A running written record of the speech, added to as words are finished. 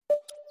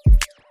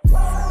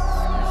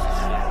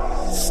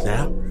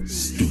Snap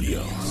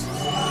Studios.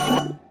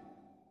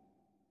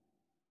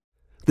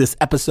 This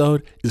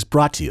episode is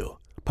brought to you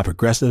by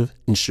Progressive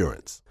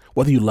Insurance.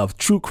 Whether you love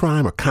true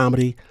crime or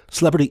comedy,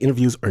 celebrity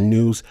interviews or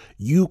news,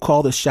 you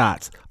call the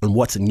shots on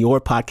what's in your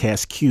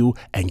podcast queue,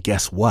 and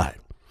guess what?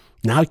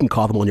 Now you can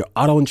call them on your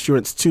auto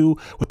insurance too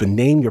with the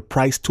Name Your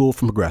Price tool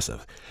from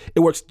Progressive.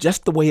 It works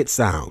just the way it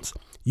sounds.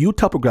 You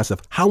tell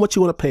Progressive how much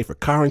you want to pay for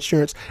car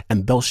insurance,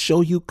 and they'll show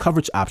you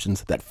coverage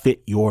options that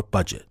fit your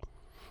budget.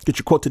 Get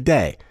your quote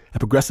today at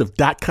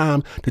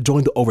Progressive.com to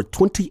join the over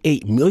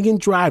 28 million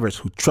drivers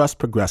who trust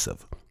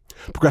Progressive.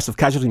 Progressive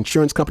Casualty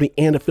Insurance Company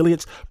and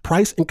affiliates.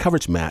 Price and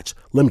coverage match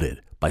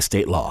limited by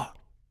state law.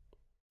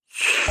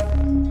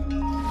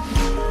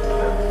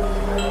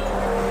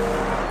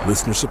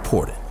 Listener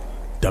supported.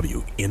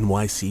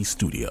 WNYC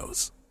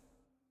Studios.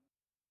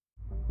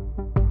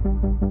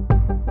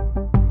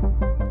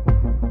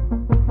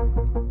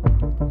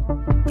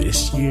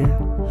 This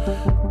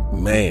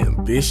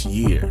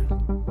year,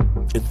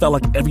 it felt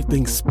like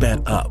everything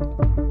sped up.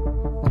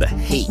 The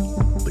hate,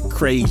 the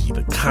crazy,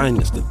 the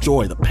kindness, the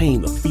joy, the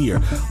pain, the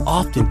fear.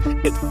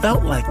 Often, it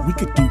felt like we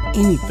could do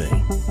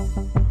anything.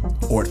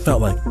 Or it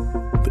felt like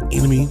the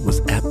enemy was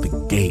at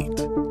the gate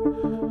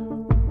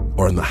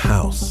or in the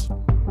house.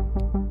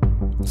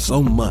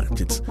 So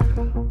much, it's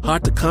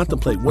hard to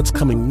contemplate what's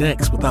coming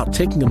next without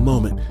taking a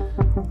moment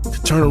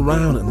to turn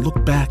around and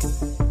look back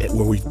at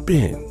where we've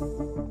been.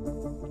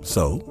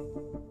 So,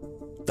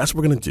 that's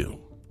what we're going to do.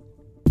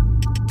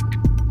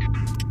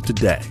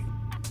 Today,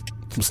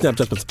 from Snap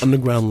Judgment's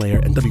Underground Lair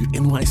and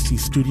WNYC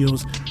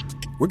Studios,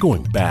 we're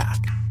going back.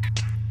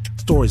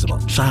 Stories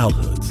about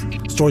childhoods,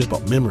 stories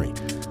about memory,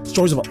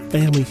 stories about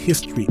family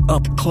history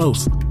up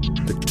close.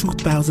 The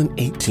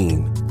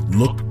 2018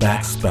 Look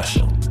Back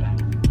Special.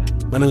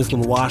 My name is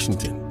Glenn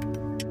Washington.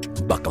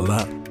 Buckle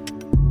up.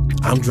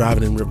 I'm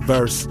driving in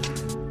reverse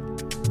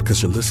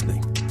because you're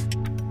listening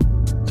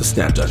to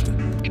Snap Judgment.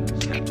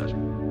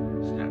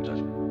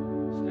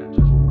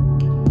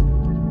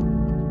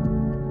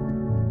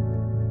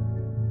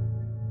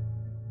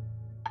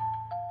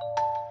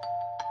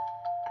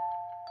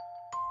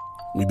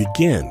 We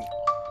begin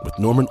with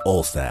Norman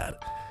Olstad,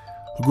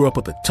 who grew up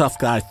with a tough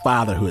guy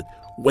father who would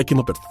wake him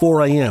up at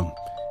 4 a.m.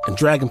 and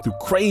drag him through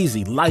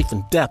crazy life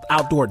and death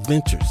outdoor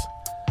adventures.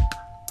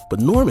 But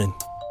Norman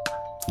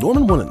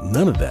wanted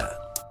none of that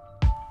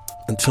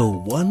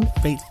until one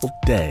fateful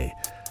day.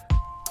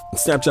 And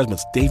Snap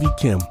Judgment's Davey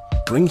Kim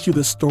brings you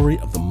the story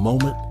of the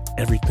moment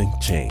everything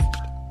changed.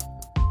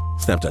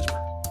 Snap Judgment.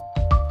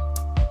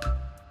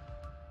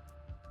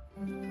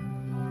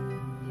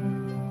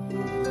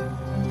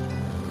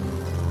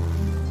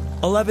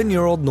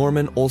 11-year-old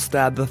Norman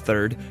Olstad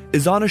III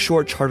is on a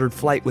short chartered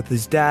flight with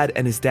his dad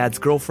and his dad's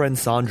girlfriend,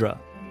 Sandra.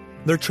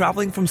 They're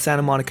traveling from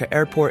Santa Monica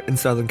Airport in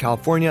Southern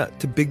California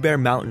to Big Bear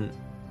Mountain.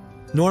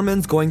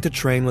 Norman's going to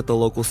train with the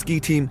local ski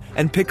team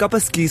and pick up a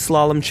ski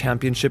slalom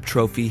championship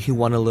trophy he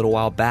won a little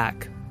while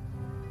back.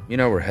 You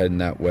know, we're heading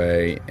that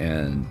way,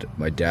 and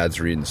my dad's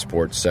reading the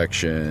sports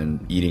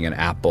section, eating an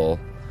apple,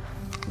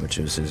 which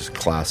is his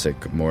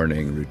classic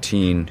morning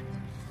routine.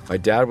 My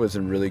dad was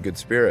in really good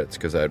spirits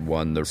because I had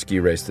won the ski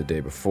race the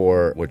day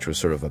before, which was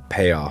sort of a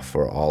payoff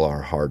for all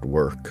our hard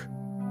work.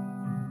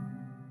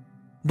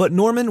 But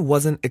Norman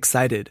wasn't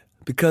excited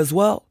because,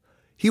 well,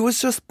 he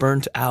was just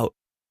burnt out.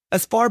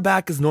 As far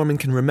back as Norman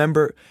can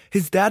remember,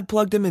 his dad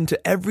plugged him into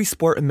every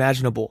sport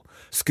imaginable,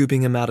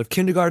 scooping him out of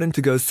kindergarten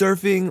to go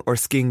surfing or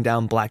skiing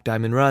down Black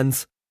Diamond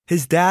runs.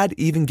 His dad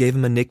even gave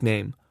him a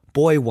nickname,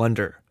 Boy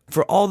Wonder,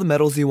 for all the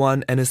medals he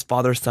won and his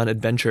father-son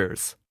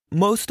adventures.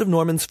 Most of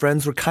Norman's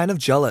friends were kind of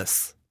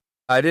jealous.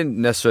 I didn't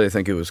necessarily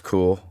think it was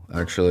cool,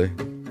 actually.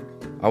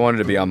 I wanted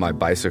to be on my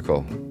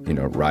bicycle,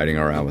 riding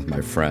around with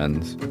my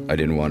friends. I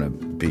didn't want to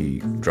be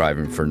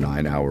driving for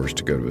 9 hours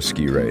to go to a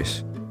ski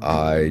race.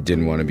 I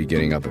didn't want to be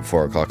getting up at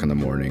 4 o'clock in the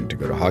morning to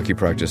go to hockey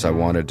practice. I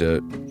wanted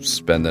to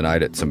spend the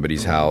night at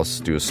somebody's house,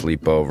 do a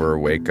sleepover,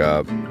 wake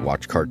up,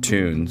 watch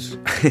cartoons.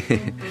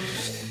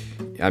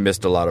 I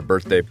missed a lot of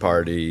birthday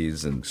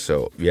parties, and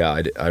so,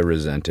 yeah, I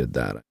resented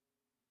that.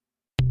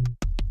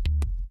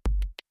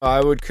 I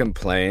would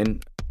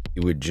complain. He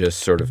would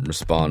just sort of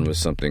respond with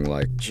something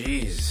like,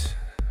 "Geez,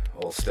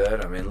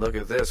 Olstad, look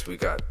at this. We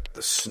got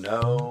the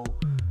snow.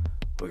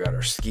 We got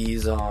our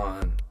skis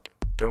on.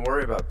 Don't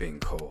worry about being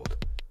cold.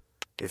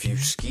 If you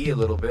ski a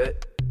little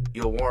bit,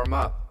 you'll warm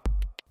up."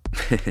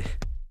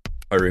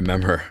 I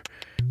remember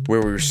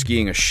where we were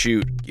skiing a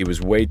chute. It was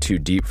way too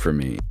deep for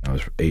me. I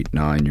was 8,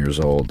 9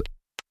 years old.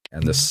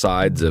 And the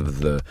sides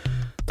of the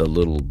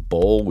little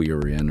bowl we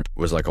were in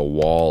was like a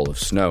wall of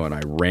snow, and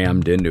I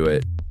rammed into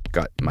it,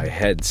 got my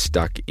head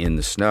stuck in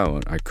the snow,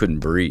 and I couldn't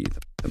breathe.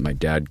 And my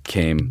dad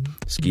came,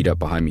 skied up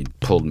behind me, and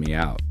pulled me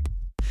out.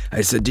 I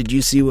said, "Did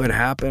you see what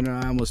happened?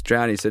 I almost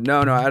drowned." He said,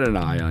 No, I had an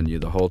eye on you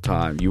the whole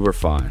time. You were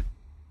fine."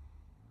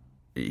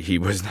 He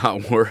was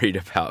not worried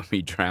about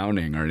me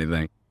drowning or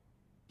anything.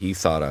 He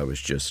thought I was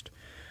just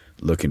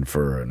looking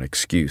for an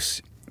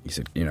excuse. He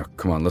said,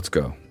 "Come on, let's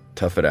go.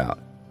 Tough it out."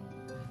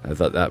 I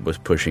thought that was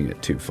pushing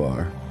it too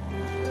far.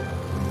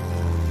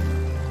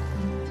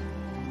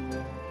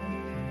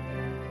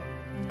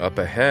 Up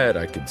ahead,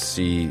 I could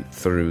see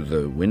through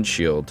the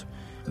windshield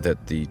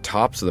that the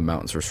tops of the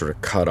mountains were sort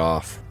of cut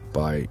off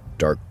by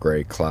dark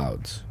gray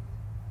clouds.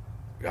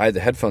 I had the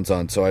headphones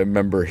on, so I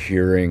remember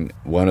hearing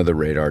one of the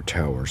radar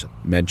towers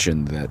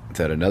mention that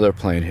another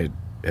plane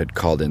had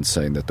called in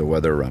saying that the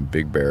weather around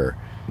Big Bear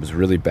was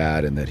really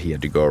bad and that he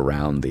had to go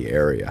around the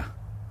area.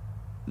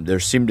 There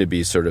seemed to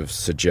be sort of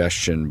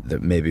suggestion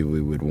that maybe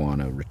we would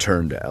want to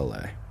return to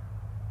LA.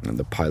 And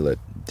the pilot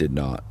did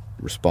not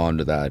respond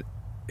to that.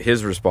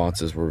 His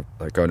responses were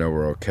like, oh no,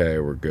 we're okay,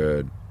 we're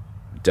good.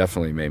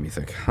 Definitely made me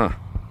think,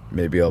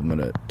 maybe I'm going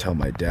to tell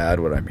my dad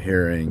what I'm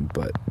hearing,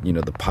 but,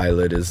 the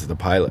pilot is the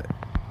pilot.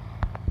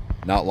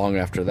 Not long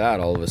after that,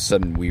 all of a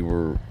sudden, we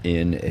were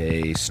in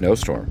a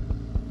snowstorm.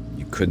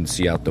 You couldn't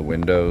see out the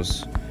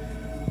windows.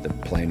 The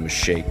plane was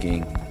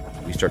shaking.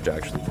 We started to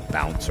actually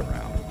bounce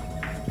around.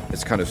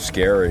 It's kind of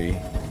scary.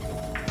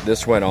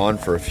 This went on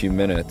for a few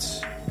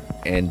minutes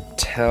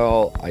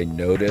until I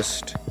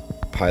noticed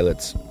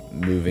pilots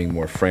moving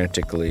more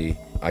frantically.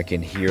 I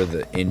can hear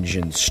the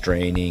engine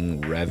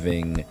straining,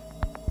 revving.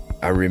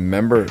 I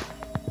remember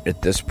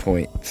at this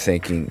point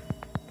thinking,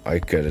 I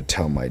gotta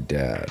tell my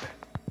dad.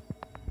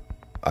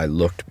 I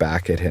looked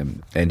back at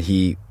him, and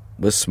he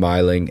was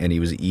smiling, and he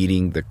was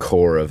eating the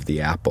core of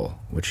the apple,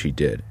 which he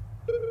did.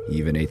 He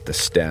even ate the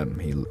stem.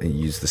 He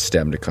used the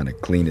stem to kind of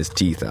clean his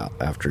teeth out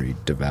after he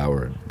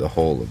devoured the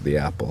whole of the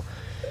apple.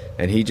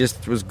 And he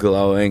just was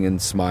glowing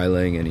and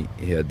smiling, and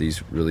he had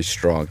these really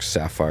strong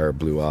sapphire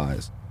blue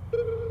eyes.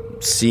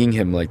 Seeing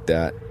him like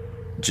that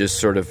just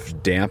sort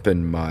of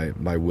dampened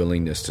my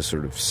willingness to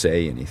sort of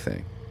say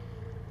anything.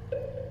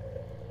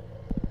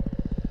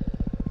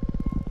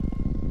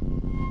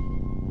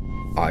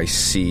 I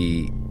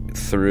see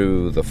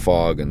through the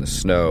fog and the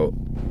snow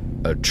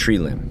a tree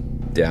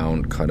limb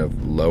down kind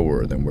of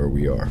lower than where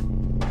we are.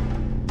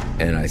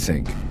 And I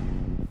think,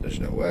 there's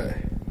no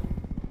way.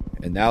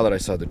 And now that I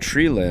saw the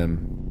tree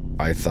limb,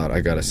 I thought, I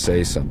gotta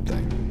say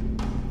something.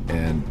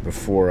 And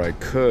before I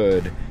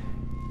could,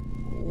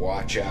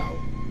 watch out,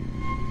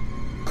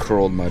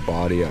 curled my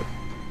body up,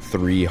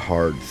 3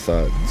 hard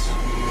thuds.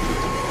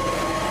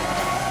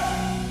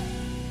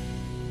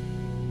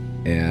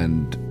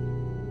 And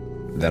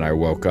then I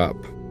woke up,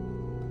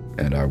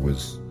 and I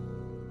was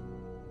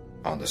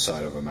on the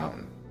side of a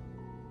mountain.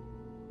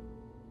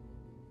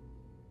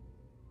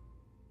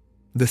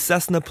 The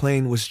Cessna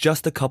plane was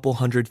just a couple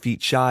 100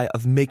 feet shy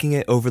of making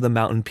it over the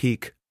mountain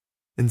peak.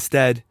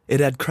 Instead,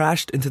 it had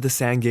crashed into the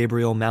San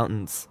Gabriel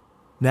Mountains.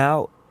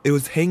 Now, it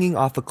was hanging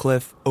off a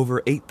cliff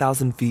over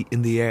 8,000 feet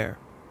in the air.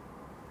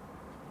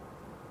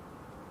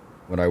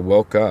 When I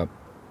woke up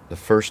the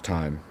first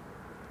time,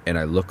 and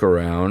I look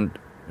around,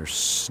 there's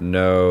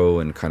snow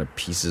and kind of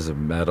pieces of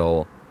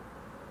metal.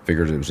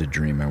 Figured it was a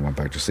dream. I went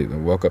back to sleep. I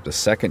woke up the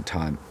second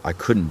time. I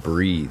couldn't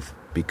breathe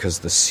because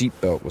the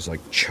seatbelt was like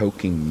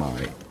choking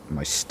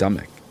my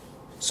stomach.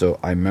 So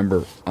I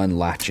remember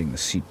unlatching the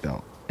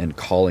seatbelt and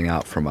calling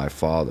out for my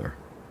father.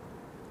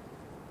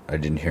 I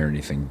didn't hear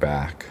anything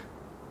back.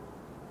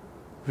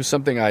 It was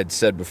something I had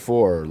said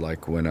before,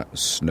 like when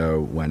snow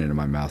went into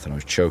my mouth and I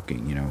was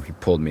choking, he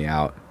pulled me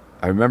out.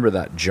 I remember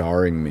that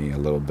jarring me a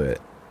little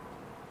bit.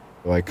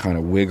 So I kind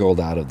of wiggled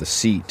out of the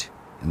seat,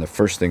 and the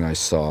first thing I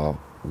saw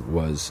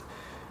was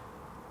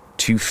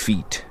 2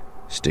 feet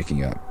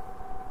sticking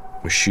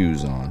up with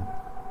shoes on.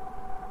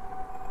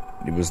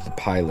 It was the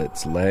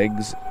pilot's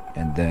legs,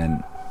 and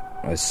then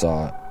I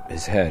saw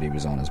his head. He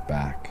was on his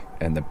back,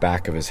 and the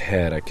back of his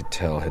head I could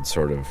tell had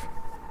sort of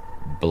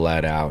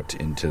bled out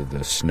into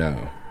the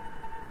snow.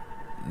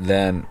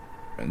 Then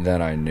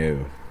I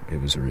knew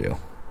it was real.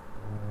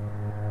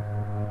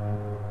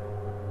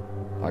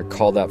 I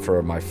called out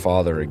for my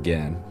father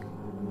again,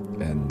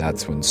 and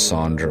that's when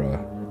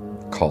Sandra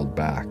called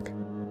back.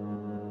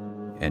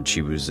 And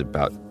she was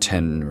about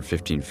 10 or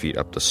 15 feet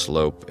up the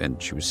slope,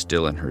 and she was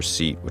still in her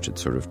seat, which had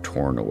sort of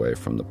torn away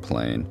from the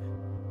plane.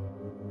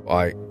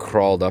 I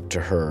crawled up to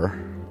her,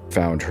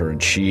 found her,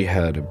 and she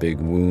had a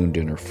big wound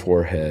in her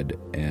forehead,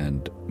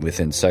 and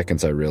within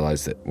seconds I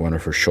realized that one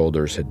of her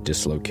shoulders had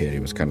dislocated.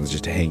 It was kind of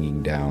just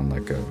hanging down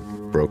like a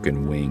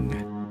broken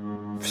wing.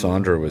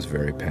 Sandra was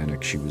very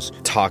panicked. She was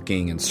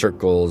talking in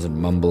circles and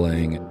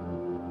mumbling.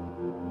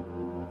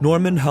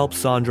 Norman helped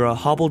Sandra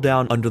hobble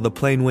down under the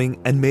plane wing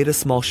and made a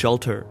small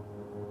shelter.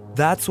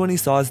 That's when he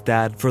saw his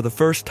dad for the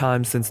first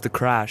time since the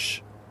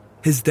crash.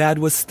 His dad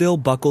was still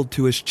buckled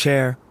to his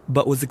chair,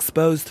 but was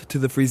exposed to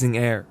the freezing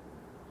air.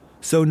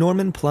 So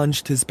Norman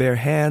plunged his bare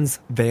hands,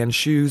 van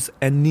shoes,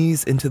 and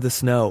knees into the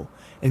snow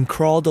and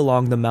crawled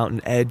along the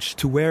mountain edge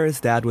to where his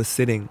dad was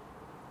sitting.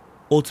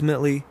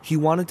 Ultimately, he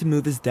wanted to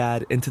move his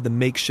dad into the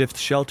makeshift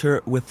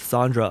shelter with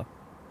Sandra.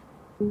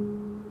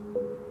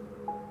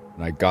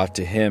 I got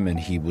to him, and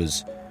he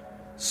was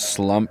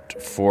slumped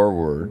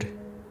forward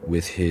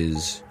with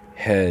his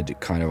head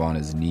kind of on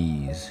his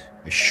knees.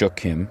 I shook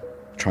him,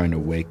 trying to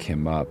wake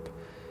him up,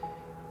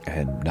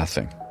 and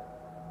nothing.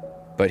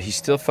 But he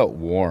still felt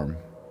warm,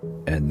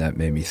 and that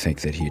made me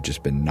think that he had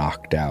just been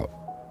knocked out.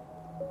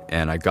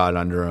 And I got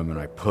under him and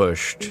I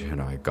pushed,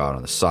 and I got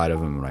on the side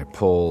of him and I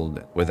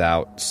pulled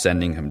without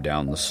sending him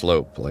down the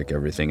slope like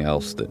everything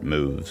else that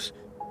moves.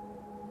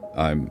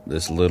 I'm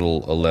this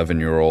little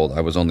 11-year-old.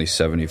 I was only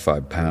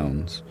 75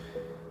 pounds,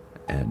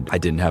 and I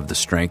didn't have the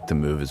strength to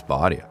move his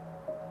body.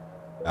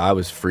 I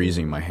was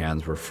freezing. My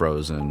hands were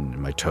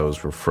frozen. My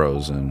toes were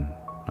frozen.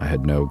 I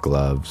had no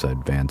gloves. I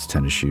had Vans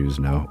tennis shoes,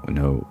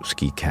 no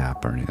ski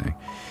cap or anything.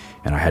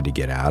 And I had to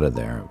get out of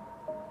there.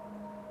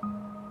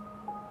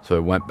 So I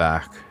went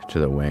back to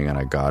the wing and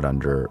I got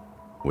under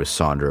with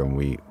Sandra, and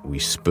we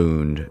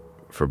spooned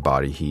for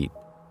body heat.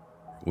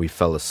 We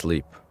fell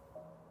asleep.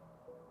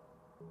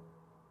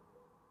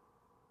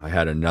 I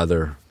had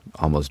another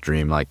almost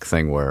dreamlike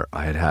thing where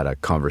I had had a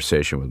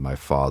conversation with my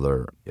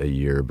father a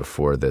year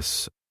before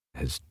this.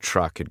 His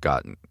truck had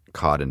gotten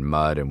caught in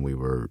mud and we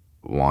were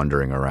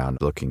wandering around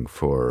looking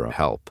for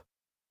help.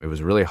 It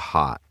was really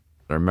hot.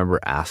 I remember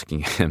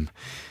asking him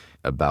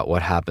about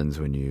what happens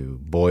when you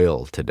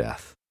boil to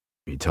death.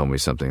 He told me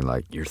something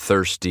like, you're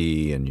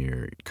thirsty and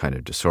you're kind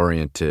of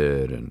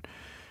disoriented.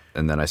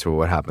 And then I said, well,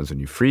 what happens when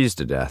you freeze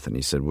to death? And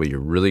he said, well, you're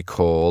really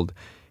cold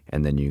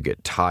and then you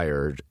get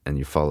tired and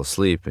you fall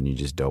asleep and you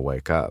just don't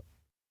wake up.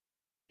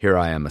 Here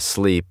I am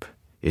asleep,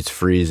 it's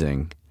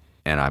freezing,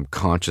 and I'm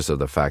conscious of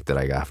the fact that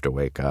I have to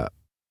wake up.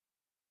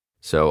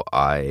 So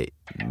I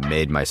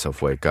made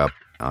myself wake up.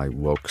 I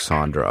woke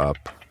Sandra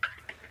up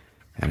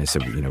and I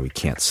said, we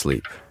can't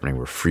sleep.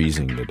 We're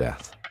freezing to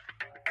death.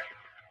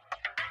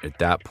 At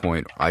that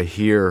point, I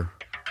hear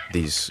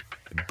these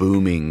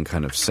booming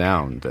kind of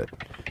sound that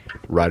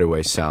right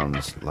away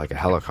sounds like a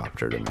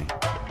helicopter to me.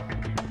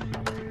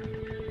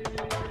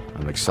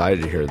 I'm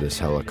excited to hear this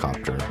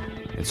helicopter.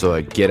 And so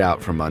I get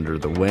out from under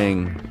the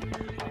wing,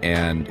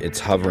 and it's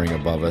hovering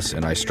above us,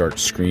 and I start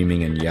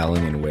screaming and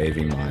yelling and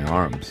waving my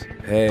arms.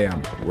 Hey,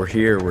 we're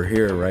here,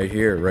 right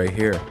here, right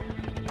here.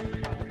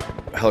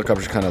 The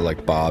helicopter's kind of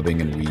like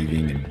bobbing and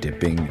weaving and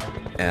dipping,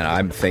 and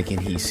I'm thinking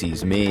he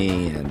sees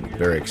me, and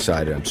very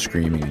excited, I'm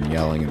screaming and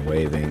yelling and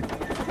waving.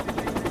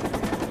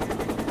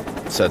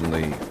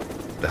 Suddenly,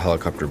 the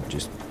helicopter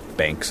just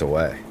banks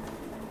away.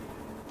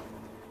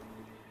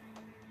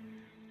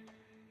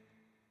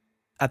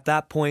 At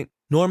that point,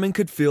 Norman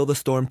could feel the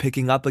storm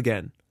picking up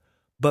again.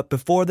 But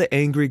before the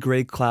angry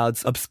gray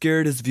clouds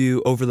obscured his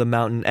view over the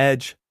mountain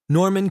edge,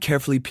 Norman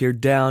carefully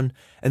peered down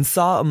and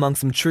saw among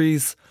some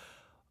trees,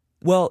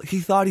 well,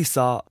 he thought he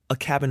saw a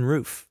cabin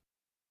roof.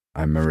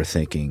 I remember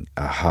thinking,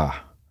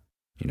 aha,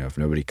 if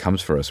nobody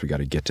comes for us, we got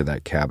to get to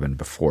that cabin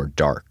before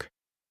dark.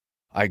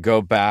 I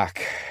go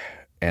back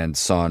and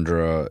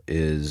Sandra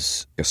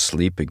is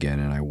asleep again,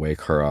 and I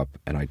wake her up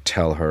and I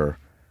tell her,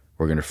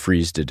 we're going to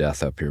freeze to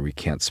death up here. We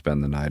can't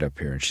spend the night up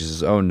here. And she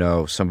says, oh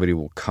no, somebody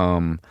will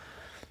come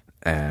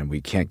and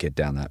we can't get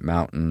down that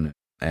mountain.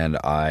 And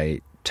I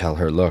tell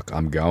her, look,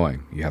 I'm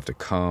going. You have to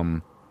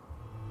come.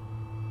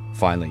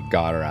 Finally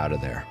got her out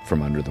of there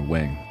from under the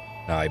wing.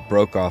 I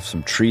broke off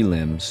some tree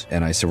limbs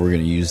and I said, we're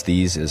going to use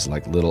these as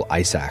like little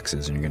ice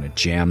axes, and you're going to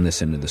jam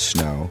this into the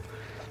snow.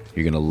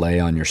 You're going to lay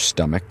on your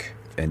stomach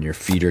and your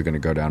feet are going to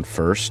go down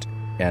first.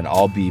 And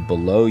I'll be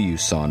below you,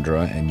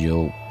 Sandra, and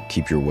you'll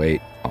keep your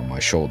weight on my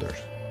shoulders.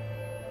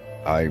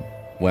 I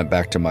went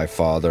back to my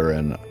father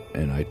and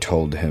I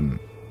told him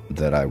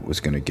that I was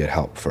going to get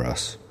help for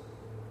us.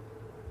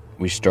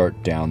 We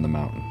start down the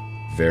mountain,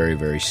 very,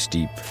 very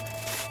steep.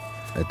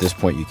 At this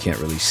point, you can't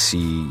really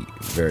see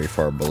very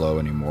far below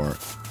anymore.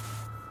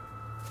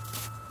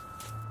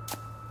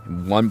 At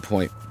one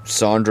point,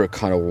 Sandra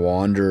kind of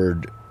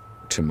wandered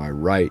to my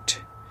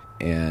right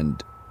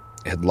and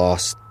had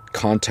lost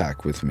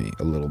contact with me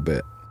a little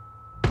bit.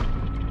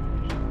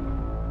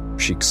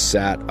 She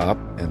sat up,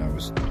 and I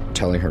was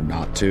telling her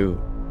not to.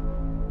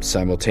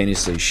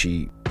 Simultaneously,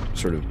 she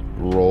sort of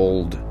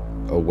rolled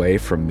away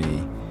from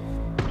me.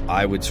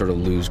 I would sort of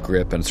lose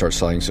grip and start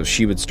sliding, so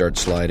she would start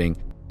sliding.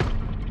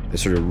 I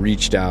sort of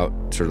reached out,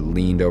 sort of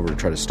leaned over to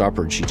try to stop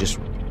her, and she just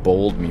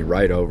bowled me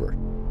right over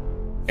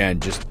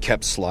and just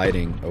kept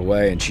sliding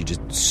away, and she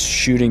just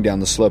shooting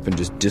down the slope and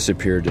just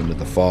disappeared into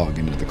the fog,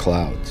 into the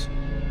clouds.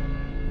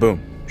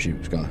 Boom, she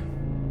was gone.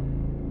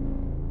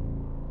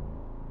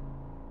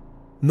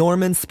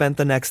 Norman spent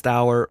the next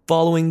hour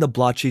following the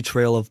blotchy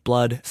trail of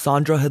blood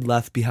Sandra had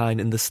left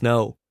behind in the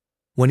snow.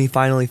 When he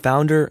finally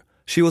found her,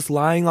 she was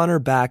lying on her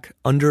back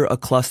under a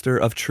cluster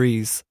of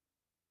trees.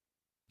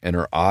 And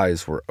her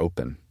eyes were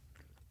open.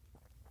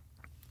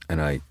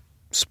 And I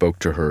spoke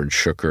to her and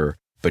shook her,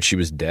 but she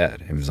was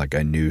dead. It was like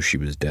I knew she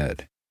was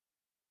dead.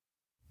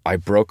 I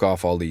broke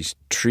off all these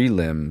tree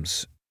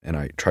limbs and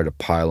I tried to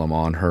pile them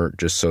on her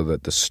just so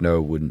that the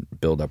snow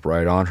wouldn't build up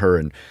right on her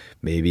and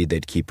maybe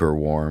they'd keep her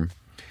warm.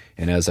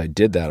 And as I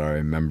did that, I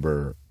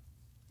remember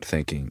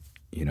thinking,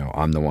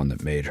 I'm the one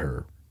that made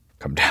her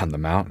come down the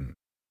mountain.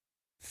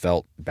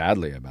 Felt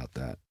badly about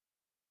that.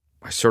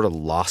 I sort of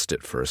lost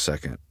it for a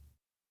second.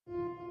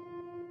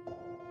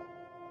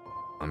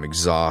 I'm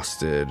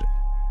exhausted,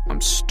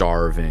 I'm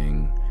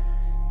starving,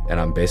 and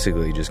I'm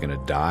basically just going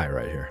to die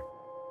right here.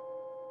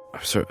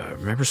 I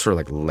remember sort of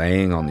like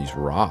laying on these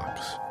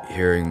rocks,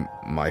 hearing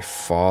my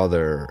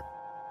father,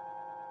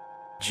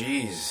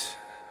 "Geez,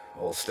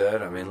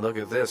 Olstead, I mean, look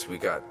at this. We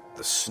got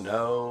the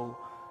snow.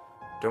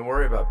 Don't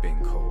worry about being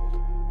cold.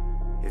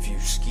 If you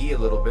ski a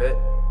little bit,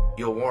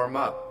 you'll warm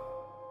up."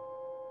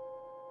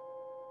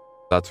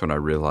 That's when I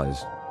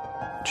realized,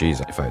 geez,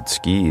 if I had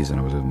skis and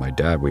I was with my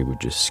dad, we would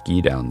just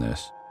ski down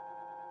this.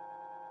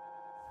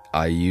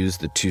 I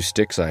used the 2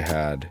 sticks I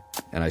had,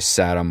 and I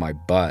sat on my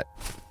butt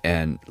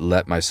and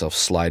let myself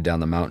slide down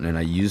the mountain, and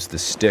I used the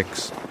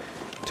sticks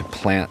to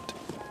plant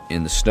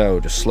in the snow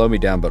to slow me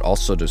down, but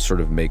also to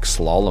sort of make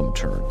slalom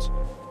turns.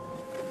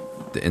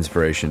 The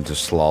inspiration to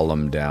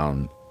slalom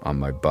down on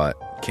my butt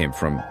came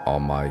from all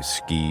my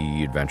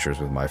ski adventures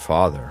with my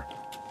father.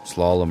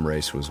 Slalom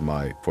race was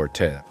my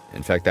forte.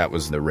 In fact, that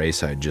was the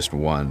race I had just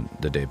won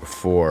the day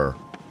before.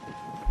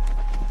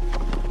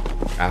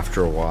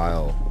 After a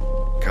while,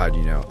 God,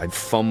 I'd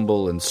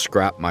fumble and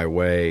scrap my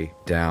way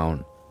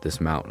down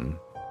this mountain.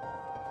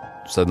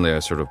 Suddenly I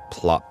sort of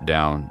plopped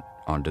down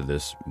onto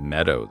this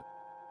meadow.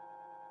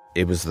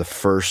 It was the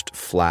first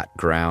flat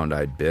ground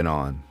I'd been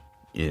on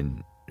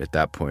in, at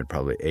that point,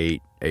 probably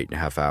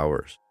 8.5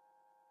 hours.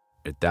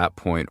 At that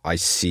point, I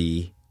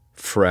see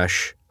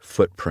fresh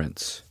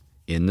footprints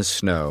in the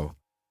snow,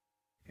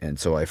 and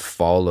so I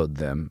followed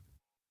them.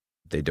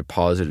 They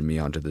deposited me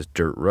onto this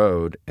dirt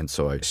road, and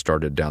so I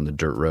started down the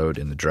dirt road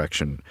in the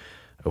direction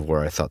of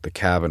where I thought the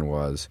cabin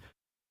was.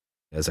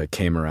 As I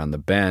came around the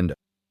bend,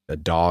 a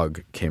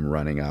dog came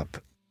running up.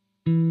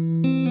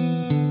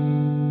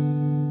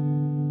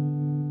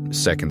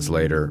 Seconds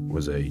later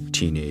was a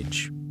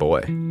teenage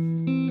boy.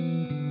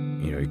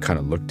 He kind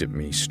of looked at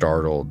me,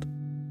 startled.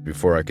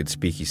 Before I could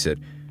speak, he said,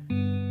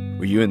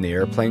 "Were you in the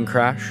airplane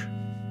crash?"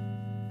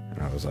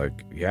 And I was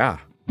like, "Yeah."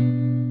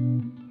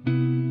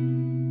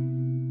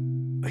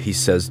 He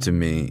says to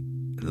me,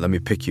 "Let me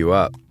pick you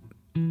up."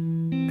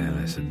 And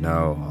I said,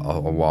 "No,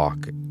 I'll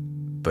walk."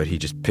 But he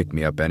just picked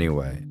me up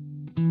anyway.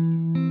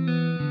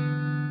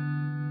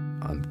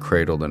 I'm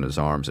cradled in his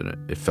arms, and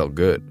it felt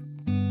good.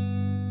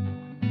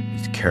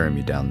 He's carrying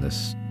me down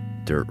this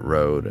dirt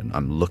road, and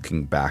I'm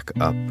looking back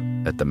up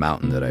at the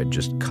mountain that I'd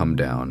just come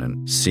down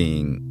and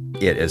seeing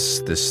it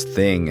as this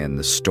thing, and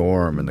the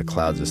storm and the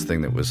clouds, this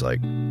thing that was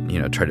like,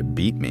 try to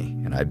beat me,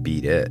 and I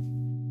beat it.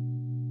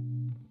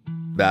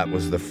 That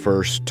was the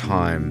first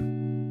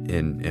time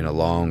in a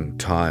long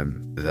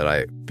time that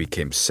I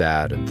became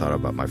sad and thought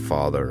about my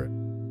father.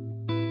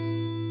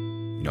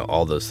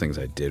 All those things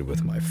I did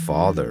with my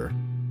father,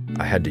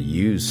 I had to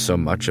use so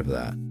much of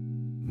that.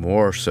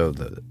 More so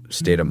the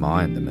state of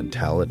mind, the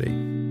mentality.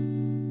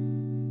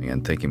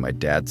 And thinking my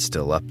dad's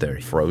still up there,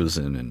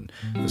 frozen, and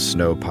the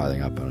snow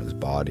piling up on his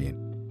body.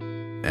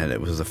 And it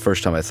was the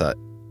first time I thought,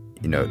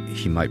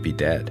 he might be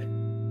dead.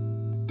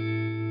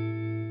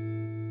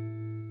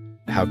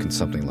 How can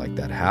something like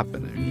that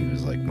happen? And he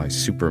was like my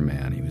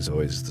Superman. He was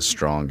always the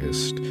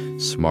strongest,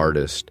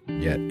 smartest,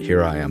 yet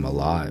here I am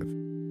alive.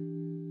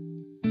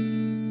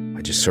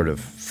 I just sort of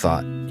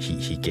thought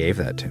he gave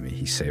that to me.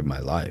 He saved my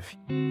life.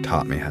 He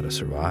taught me how to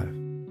survive.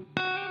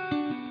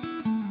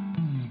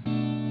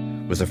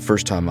 It was the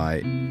first time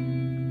I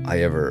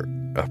ever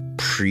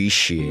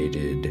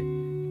appreciated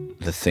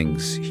the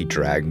things he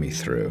dragged me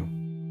through.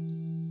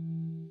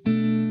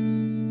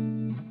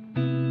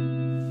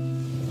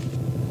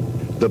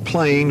 The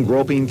plane,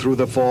 groping through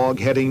the fog,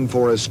 heading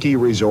for a ski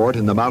resort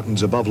in the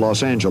mountains above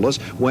Los Angeles,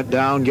 went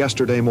down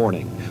yesterday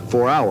morning.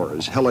 For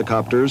hours,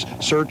 helicopters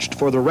searched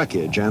for the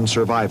wreckage and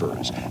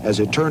survivors. As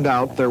it turned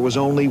out, there was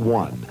only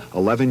one,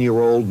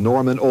 11-year-old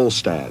Norman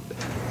Olstad.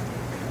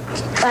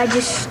 I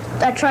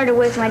tried to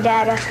wake my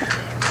dad up,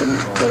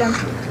 couldn't get him,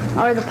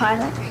 or the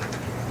pilot.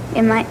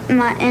 And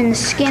the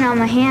skin on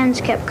my hands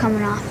kept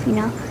coming off,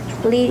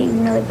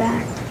 bleeding really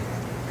bad.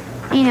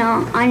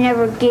 I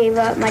never gave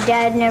up. My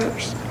dad never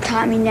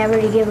taught me never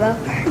to give up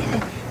or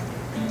anything.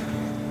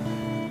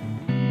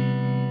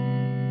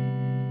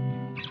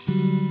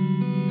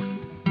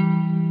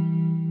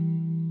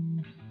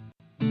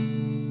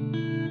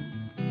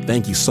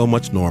 Thank you so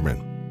much,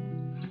 Norman.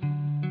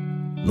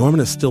 Norman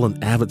is still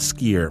an avid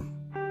skier,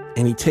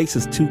 and he takes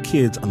his 2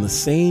 kids on the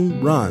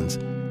same runs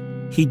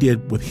he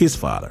did with his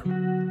father.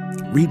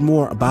 Read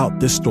more about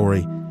this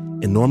story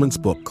in Norman's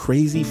book,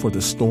 Crazy for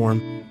the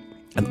Storm,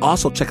 and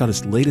also check out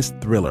his latest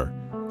thriller,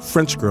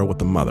 French Girl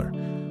with a Mother.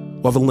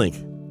 We'll have a link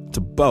to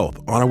both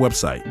on our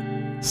website,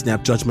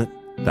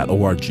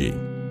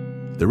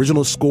 snapjudgment.org. The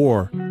original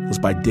score was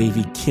by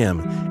Davey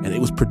Kim, and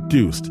it was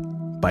produced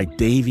by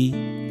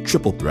Davey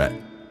Triple Threat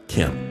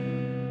Kim.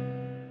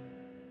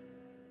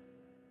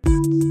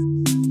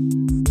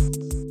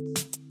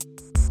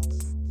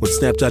 With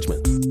Snap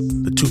Judgment,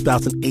 the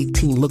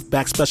 2018 Look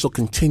Back special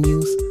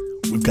continues.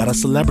 We've got a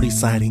celebrity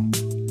sighting.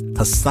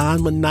 Hasan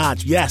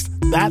Minhaj, yes,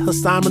 that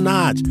Hasan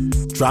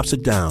Minhaj, drops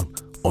it down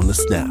on the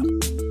Snap.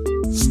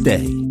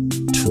 Stay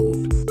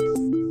tuned.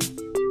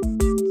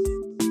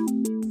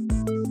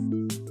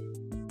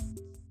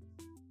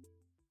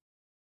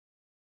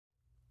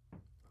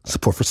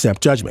 Support for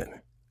Snap Judgment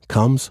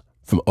comes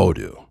from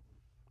Odoo.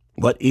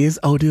 What is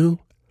Odoo?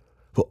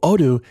 Well,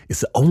 Odoo is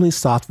the only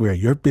software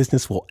your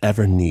business will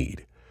ever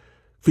need.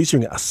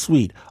 Featuring a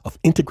suite of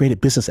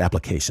integrated business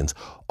applications,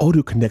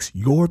 Odoo connects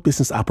your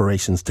business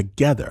operations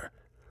together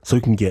so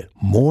you can get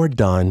more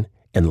done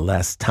in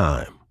less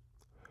time.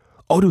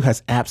 Odoo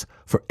has apps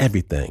for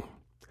everything: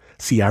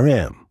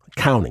 CRM,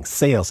 accounting,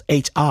 sales,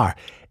 HR,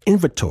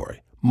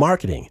 inventory,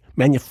 marketing,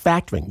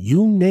 manufacturing,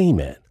 you name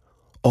it.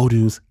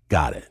 Odoo's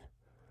got it.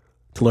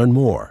 To learn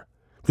more,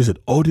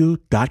 visit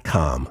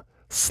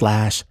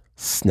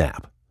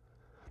odoo.com/snap.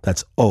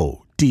 That's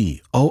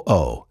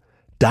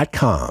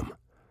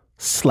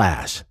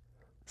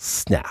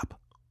odoo.com/snap.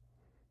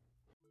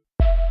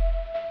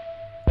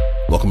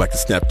 Welcome back to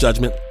Snap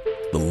Judgment,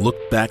 the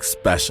Look Back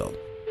Special.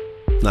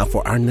 Now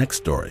for our next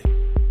story.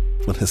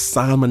 When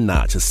Hasan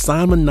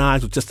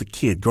Minhaj was just a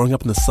kid growing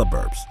up in the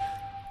suburbs.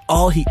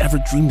 All he ever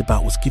dreamed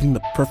about was getting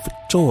the perfect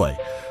toy.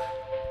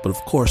 But of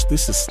course,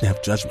 this is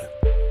Snap Judgment.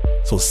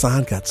 So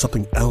Hasan got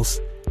something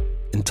else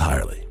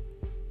entirely.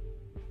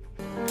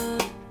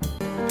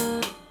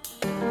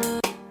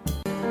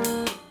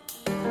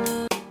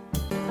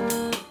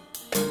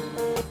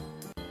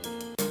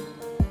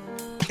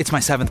 It's my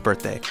 7th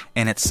birthday,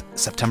 and it's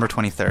September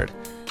 23rd.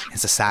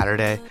 It's a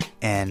Saturday,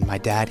 and my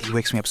dad, he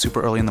wakes me up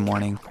super early in the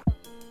morning,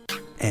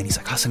 and he's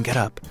like, Hasan, get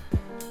up.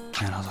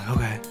 And I was like,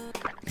 okay.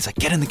 He's like,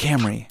 get in the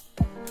Camry.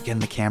 Get in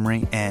the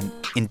Camry, and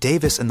in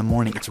Davis in the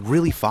morning, it's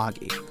really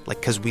foggy. Like,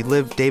 because we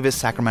live Davis,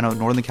 Sacramento,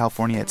 Northern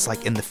California, it's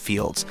like in the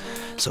fields.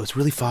 So it's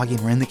really foggy,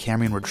 and we're in the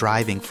Camry, and we're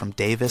driving from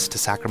Davis to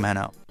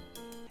Sacramento.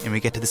 And we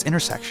get to this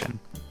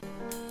intersection,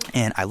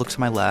 and I look to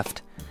my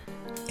left,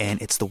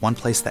 and it's the one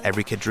place that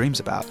every kid dreams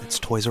about. It's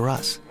Toys R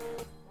Us.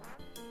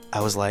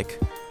 I was like,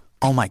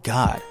 oh my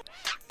God.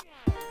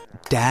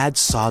 Dad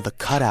saw the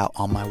cutout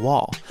on my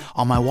wall.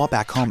 On my wall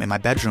back home in my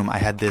bedroom, I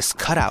had this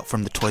cutout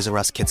from the Toys R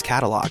Us kids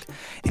catalog.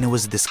 And it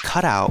was this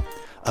cutout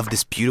of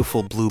this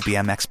beautiful blue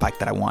BMX bike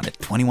that I wanted.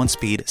 21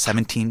 speed,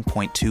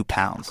 17.2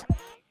 pounds.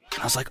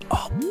 I was like,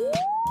 oh.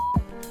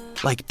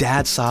 Like,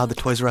 Dad saw the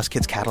Toys R Us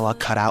kids catalog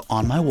cutout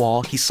on my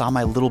wall. He saw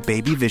my little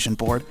baby vision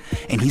board,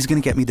 and he's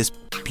going to get me this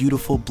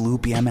beautiful blue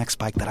BMX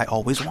bike that I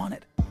always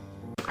wanted.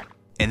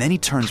 And then he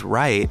turns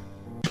right,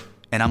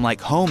 and I'm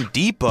like, Home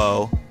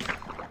Depot?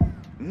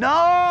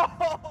 No!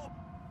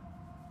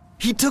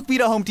 He took me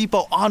to Home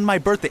Depot on my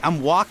birthday.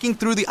 I'm walking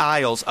through the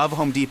aisles of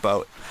Home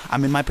Depot.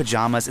 I'm in my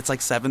pajamas. It's like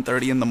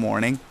 7:30 in the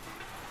morning.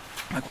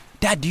 I'm like,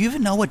 Dad, do you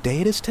even know what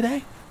day it is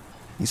today?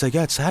 He's like,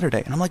 yeah, it's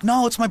Saturday. And I'm like,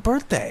 no, it's my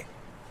birthday.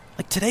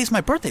 Like, today's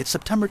my birthday. It's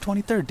September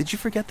 23rd. Did you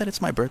forget that it's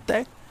my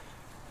birthday?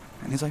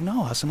 And he's like,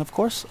 no, Hasan, of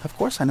course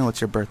I know it's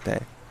your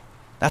birthday.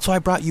 That's why I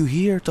brought you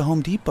here to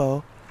Home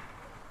Depot,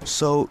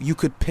 so you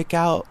could pick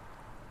out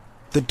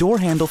the door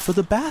handle for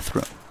the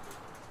bathroom.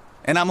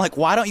 And I'm like,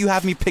 why don't you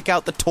have me pick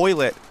out the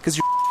toilet? Because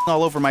you're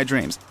all over my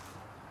dreams.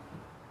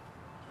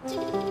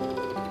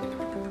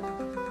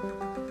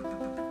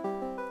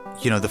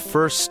 You know, the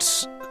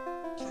first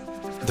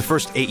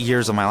 8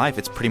 years of my life,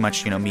 it's pretty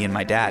much, me and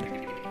my dad.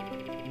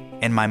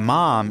 And my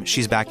mom,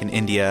 she's back in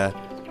India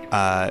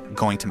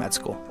going to med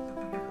school.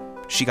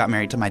 She got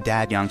married to my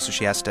dad young, so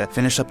she has to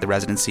finish up the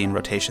residency and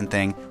rotation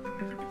thing.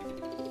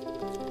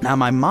 Now,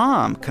 my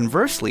mom,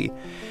 conversely,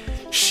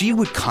 she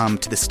would come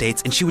to the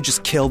States and she would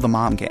just kill the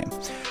mom game.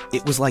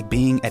 It was like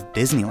being at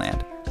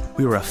Disneyland.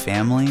 We were a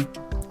family.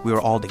 We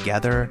were all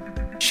together.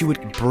 She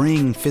would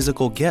bring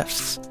physical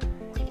gifts.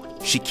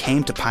 She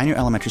came to Pioneer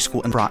Elementary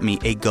School and brought me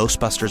a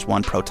Ghostbusters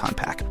 1 proton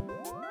pack.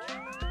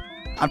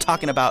 I'm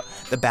talking about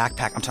the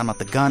backpack. I'm talking about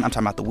the gun. I'm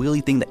talking about the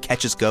wheelie thing that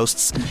catches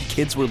ghosts.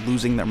 Kids were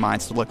losing their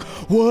minds. They're like,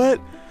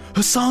 what?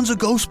 Hasan's a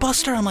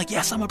Ghostbuster? I'm like,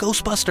 yes, I'm a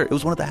Ghostbuster. It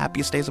was one of the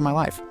happiest days of my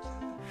life.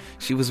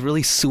 She was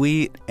really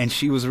sweet, and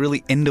she was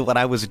really into what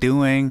I was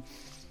doing,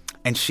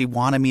 and she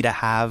wanted me to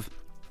have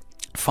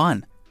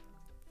fun.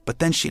 But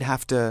then she'd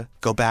have to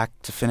go back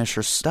to finish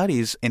her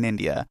studies in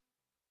India.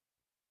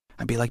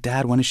 I'd be like,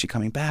 Dad, when is she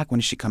coming back? When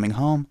is she coming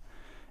home?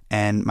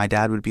 And my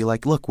dad would be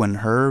like, look, when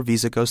her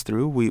visa goes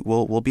through,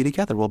 we'll be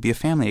together. We'll be a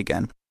family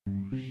again.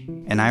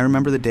 And I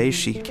remember the day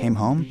she came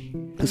home.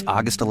 It was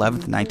August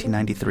 11th,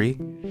 1993.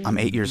 I'm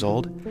 8 years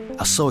old.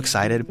 I was so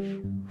excited.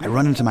 I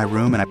run into my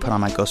room and I put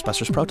on my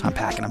Ghostbusters proton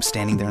pack, and I'm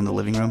standing there in the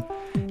living room.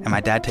 And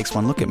my dad takes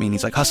one look at me and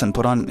he's like, Hasan,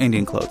 put on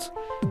Indian clothes.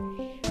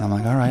 And I'm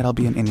like, all right, I'll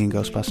be an Indian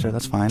Ghostbuster.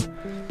 That's fine.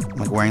 I'm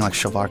like wearing like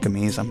shalwar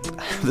kameez. I'm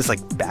this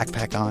like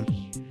backpack on.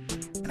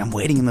 And I'm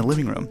waiting in the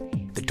living room.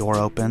 The door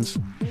opens.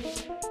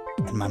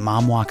 And my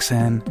mom walks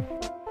in,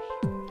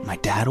 my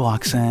dad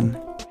walks in,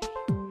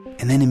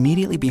 and then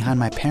immediately behind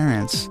my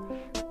parents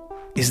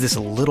is this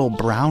little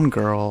brown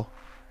girl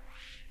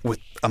with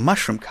a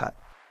mushroom cut.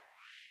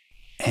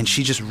 And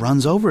she just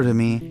runs over to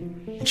me,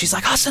 and she's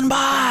like, Hasan,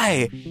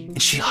 bye!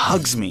 And she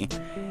hugs me,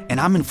 and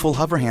I'm in full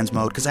hover hands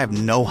mode because I have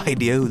no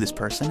idea who this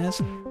person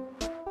is.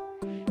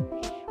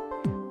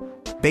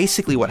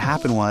 Basically what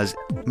happened was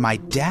my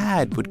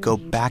dad would go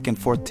back and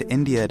forth to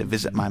India to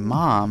visit my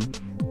mom.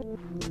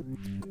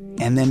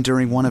 And then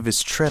during one of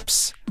his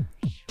trips,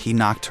 he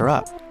knocked her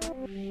up.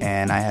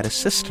 And I had a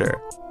sister.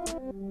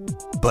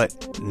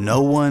 but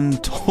no one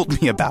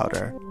told me about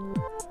her.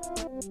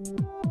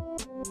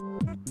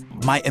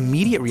 My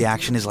immediate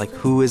reaction is like,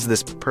 who is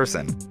this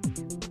person?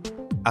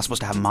 I was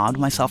supposed to have a mom to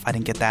myself. I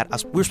didn't get that.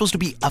 We were supposed to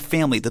be a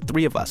family, the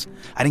three of us.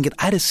 I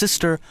had a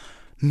sister.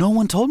 No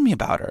one told me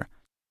about her.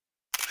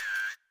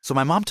 So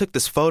my mom took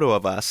this photo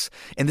of us,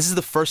 and this is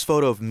the first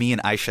photo of me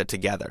and Aisha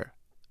together,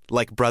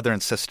 like brother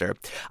and sister.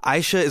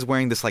 Aisha is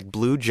wearing this like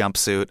blue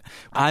jumpsuit.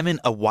 I'm in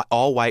a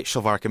all white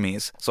shalwar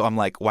kameez. So I'm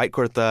like white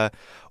kurta,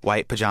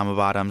 white pajama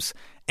bottoms,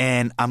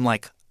 and I'm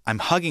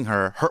hugging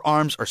her. Her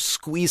arms are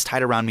squeezed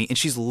tight around me, and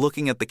she's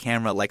looking at the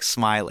camera like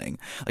smiling.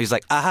 She's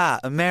like, aha,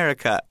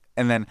 America.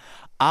 And then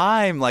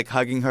I'm like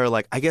hugging her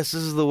like, I guess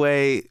this is the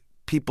way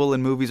people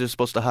in movies are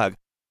supposed to hug.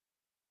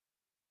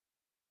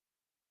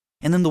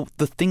 And then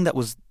the thing that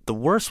was the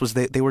worst was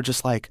they were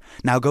just like,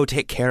 now go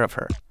take care of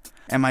her.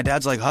 And my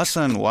dad's like,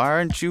 Hassan, why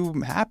aren't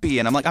you happy?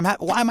 And I'm like,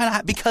 why am I not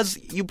happy? Because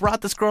you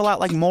brought this girl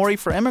out like Maury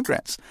for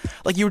immigrants.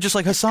 Like you were just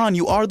like, Hassan,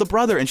 you are the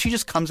brother. And she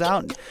just comes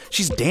out and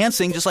she's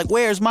dancing just like,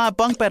 where's my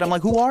bunk bed? I'm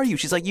like, who are you?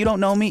 She's like, you don't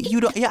know me?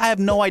 Yeah, I have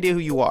no idea who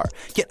you are.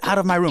 Get out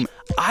of my room.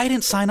 I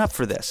didn't sign up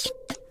for this.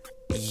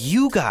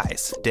 You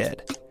guys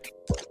did.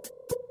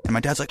 And my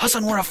dad's like,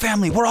 Hassan, we're a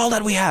family. We're all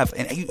that we have.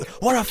 And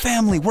we're a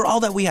family. We're all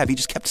that we have. He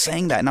just kept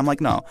saying that. And I'm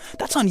like, no,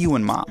 that's on you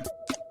and mom.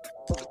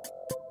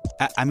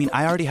 I mean,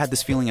 I already had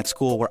this feeling at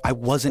school where I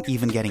wasn't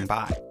even getting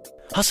by.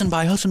 Hassan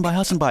Bhai, Hassan Bhai,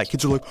 Hassan Bhai.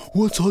 Kids are like,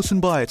 what's Hassan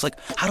Bhai? It's like,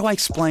 how do I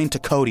explain to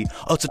Cody?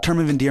 Oh, it's a term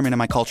of endearment in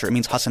my culture. It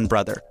means Hassan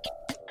brother.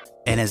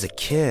 And as a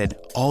kid,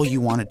 all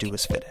you want to do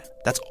is fit in.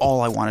 That's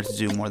all I wanted to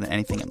do more than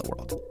anything in the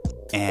world.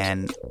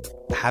 And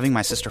having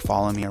my sister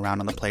follow me around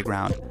on the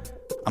playground,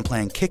 I'm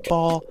playing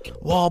kickball,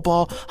 wall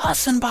ball,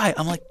 Hassan Bhai.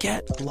 I'm like,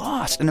 get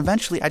lost. And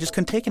eventually I just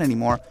couldn't take it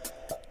anymore.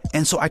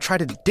 And so I try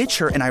to ditch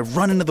her and I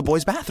run into the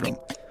boys' bathroom.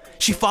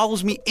 She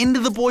follows me into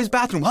the boys'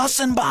 bathroom,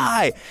 Hassan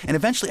Bhai. And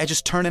eventually I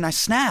just turn and I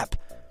snap.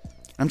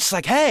 I'm just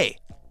like, hey,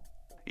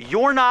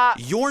 you're not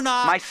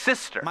my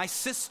sister. My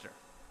sister.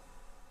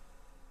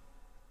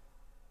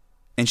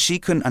 And she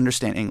couldn't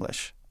understand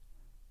English.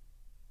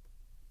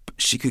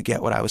 But she could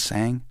get what I was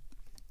saying.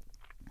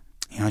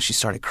 You know, she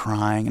started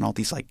crying and all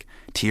these like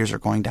tears are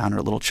going down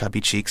her little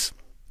chubby cheeks.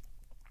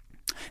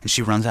 And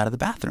she runs out of the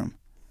bathroom.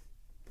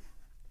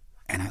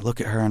 And I look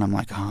at her and I'm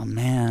like, oh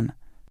man,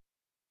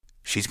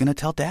 she's going to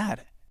tell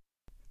dad.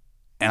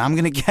 And I'm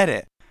going to get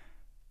it.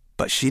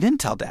 But she didn't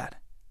tell dad.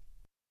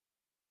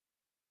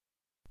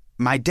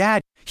 My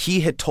dad,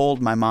 he had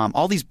told my mom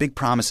all these big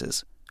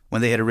promises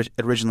when they had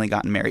originally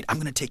gotten married. I'm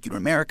going to take you to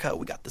America.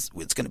 We got this.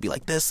 It's going to be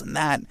like this and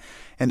that.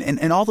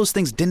 And all those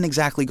things didn't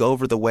exactly go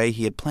over the way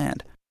he had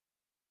planned.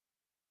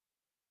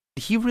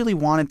 He really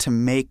wanted to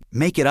make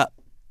it up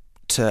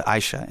to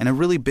Aisha in a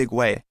really big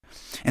way.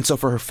 And so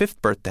for her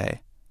 5th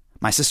birthday,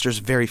 my sister's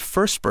very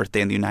first birthday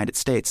in the United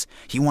States,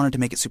 he wanted to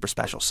make it super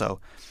special. So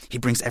he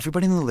brings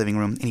everybody in the living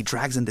room and he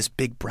drags in this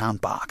big brown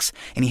box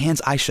and he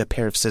hands Aisha a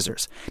pair of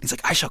scissors. And he's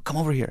like, Aisha, come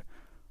over here.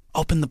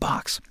 Open the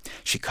box.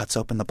 She cuts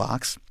open the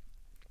box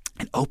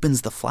and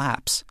opens the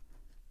flaps.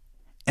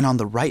 And on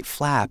the right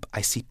flap,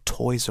 I see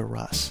Toys R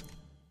Us.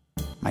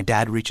 My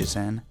dad reaches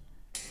in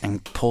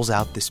and pulls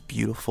out this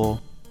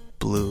beautiful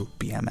blue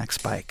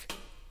BMX bike.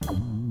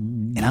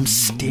 And I'm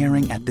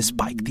staring at this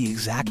bike, the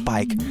exact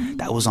bike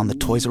that was on the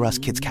Toys R Us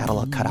kids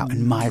catalog cutout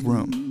in my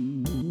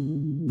room.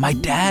 My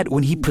dad,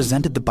 when he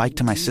presented the bike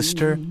to my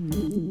sister,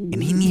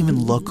 and he didn't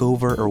even look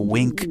over or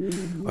wink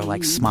or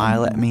like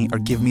smile at me or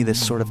give me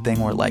this sort of thing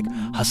where like,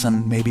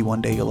 Hassan, maybe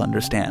one day you'll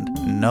understand.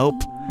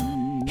 Nope.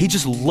 He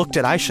just looked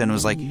at Aisha and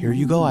was like, here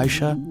you go,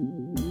 Aisha.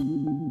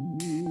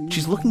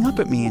 She's looking up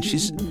at me and she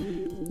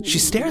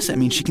stares at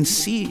me and she can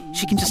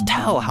just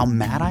tell how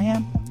mad I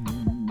am.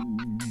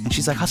 And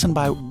she's like, Hassan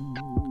Bhai,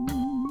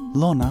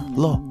 Lona,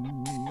 lo.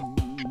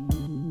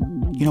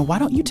 You know, why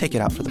don't you take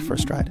it out for the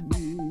first ride?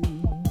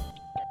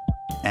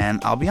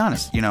 And I'll be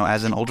honest, you know,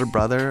 as an older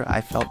brother,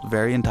 I felt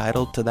very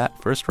entitled to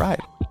that first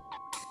ride.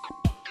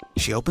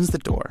 She opens the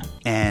door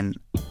and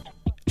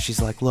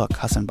she's like, look,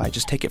 Hassan Bhai,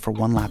 just take it for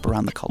one lap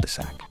around the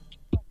cul-de-sac.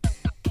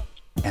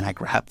 And I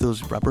grab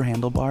those rubber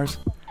handlebars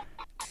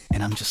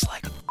and I'm just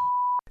like,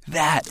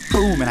 that,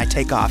 boom, and I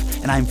take off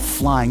and I'm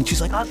flying and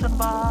she's like, Hassan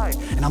Bhai,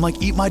 and I'm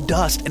like, eat my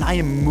dust, and I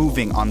am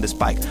moving on this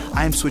bike.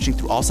 I am switching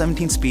through all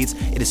 17 speeds.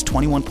 It is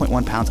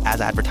 21.1 pounds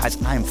as advertised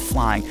and I am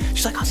flying.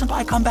 She's like, Hassan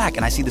Bhai, come back,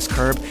 and I see this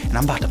curb and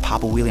I'm about to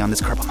pop a wheelie on this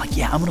curb. I'm like,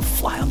 yeah, I'm gonna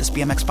fly on this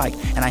BMX bike,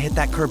 and I hit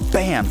that curb,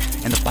 bam,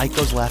 and the bike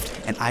goes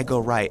left and I go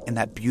right, and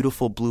that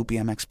beautiful blue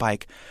BMX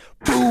bike,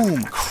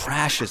 boom,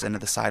 crashes into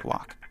the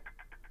sidewalk,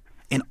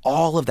 and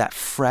all of that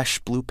fresh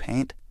blue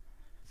paint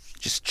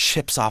just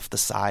chips off the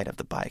side of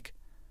the bike.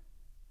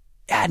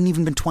 It hadn't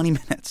even been 20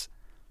 minutes.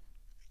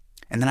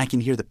 And then I can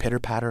hear the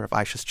pitter-patter of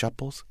Aisha's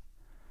chappals.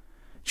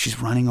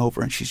 She's running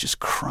over and she's just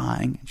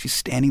crying. She's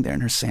standing there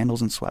in her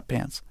sandals and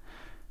sweatpants.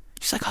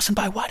 She's like, Hassan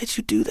Bhai, why did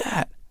you do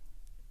that?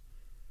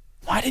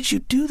 Why did you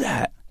do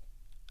that?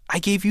 I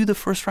gave you the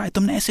first ride.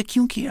 Tumne aise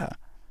kyun kiya?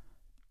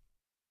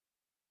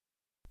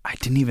 I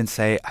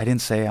didn't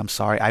say I'm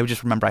sorry. I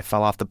just remember I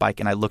fell off the bike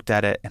and I looked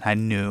at it and I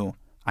knew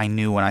I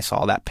knew when I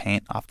saw that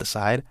paint off the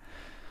side,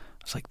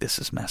 I was like, this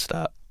is messed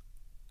up.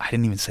 I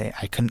didn't even say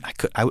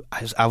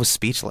it. I was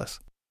speechless.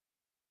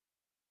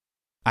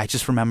 I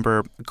just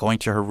remember going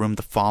to her room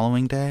the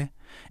following day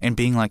and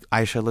being like,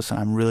 Aisha, listen,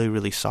 I'm really,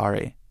 really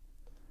sorry.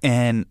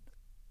 And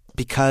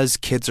because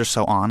kids are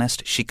so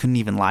honest, she couldn't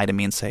even lie to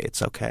me and say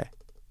it's okay.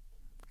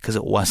 Because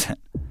it wasn't.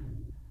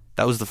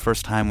 That was the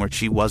first time where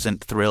she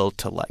wasn't thrilled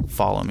to like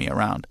follow me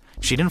around.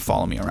 She didn't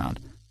follow me around.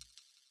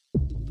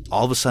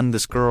 All of a sudden,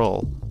 this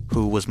girl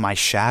who was my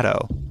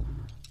shadow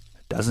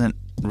doesn't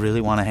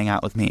really want to hang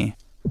out with me.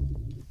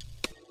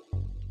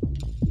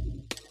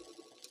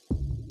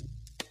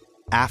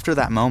 After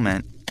that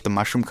moment, the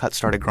mushroom cut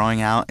started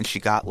growing out and she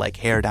got like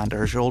hair down to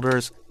her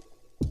shoulders.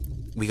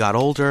 We got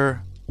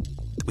older.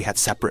 We had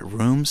separate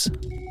rooms.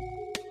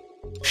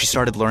 She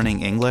started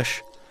learning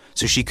English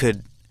so she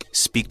could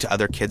speak to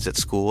other kids at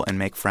school and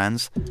make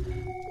friends.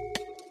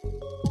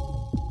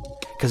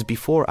 Because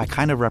before, I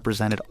kind of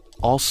represented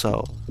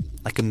also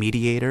like a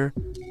mediator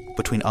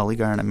between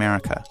Aligarh and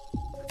America.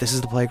 This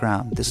is the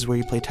playground. This is where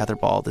you play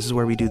tetherball. This is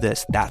where we do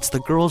this. That's the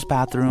girls'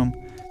 bathroom.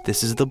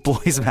 This is the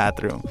boys'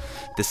 bathroom.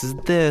 This is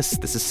this.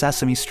 This is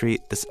Sesame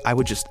Street. I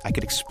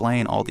could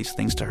explain all these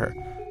things to her.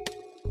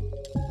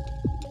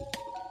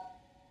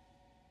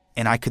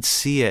 And I could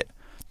see it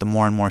the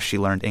more and more she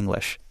learned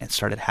English and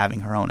started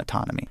having her own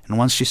autonomy. And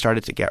once she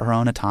started to get her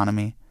own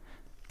autonomy,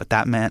 but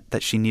that meant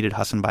that she needed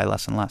Hassan Bai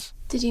less and less.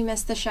 Did you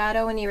miss the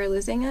shadow when you were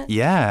losing it?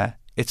 Yeah,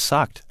 it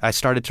sucked. I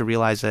started to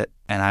realize it,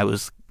 and I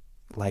was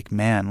like,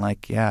 man,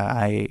 like, yeah,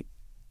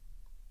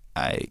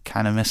 I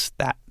kind of missed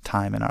that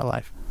time in our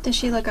life. Does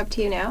she look up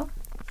to you now?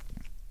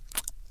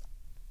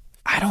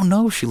 I don't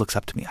know if she looks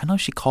up to me. I know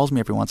she calls me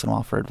every once in a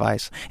while for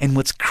advice. And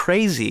what's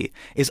crazy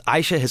is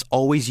Aisha has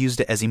always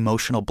used it as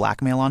emotional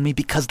blackmail on me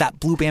because that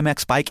blue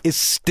BMX bike is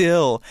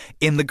still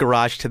in the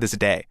garage to this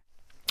day.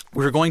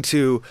 We were going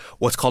to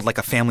what's called like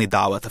a family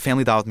dawah. A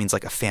family dawah means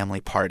like a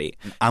family party.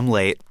 I'm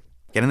late,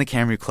 get in the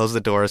Camry, close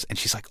the doors, and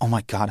she's like, oh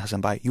my God,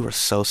 Hassan Bai, you are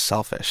so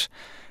selfish.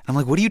 I'm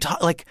like, what are you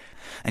talking, like,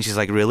 and she's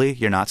like, really?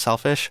 You're not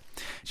selfish?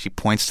 She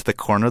points to the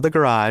corner of the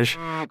garage.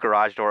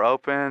 Garage door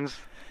opens.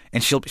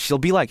 And she'll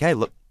be like, hey,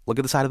 look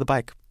at the side of the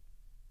bike.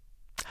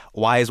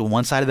 Why is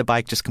one side of the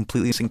bike just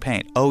completely missing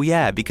paint? Oh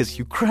yeah, because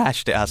you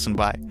crashed it, Hassan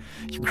Bai.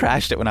 You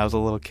crashed it when I was a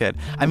little kid.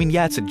 I mean,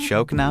 yeah, it's a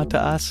joke now to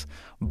us,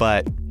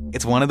 but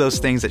it's one of those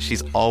things that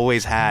she's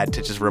always had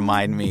to just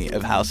remind me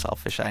of how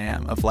selfish I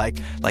am. Of like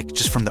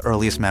just from the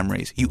earliest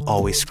memories, you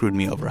always screwed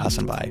me over,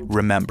 Hassan Bai.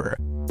 Remember.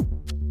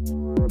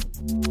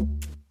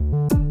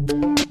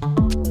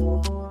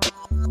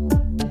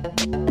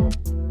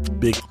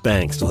 Big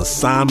thanks to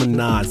Hasan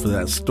Minhaj for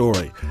that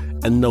story.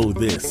 And know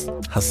this,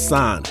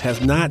 Hassan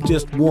has not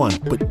just one,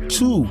 but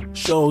 2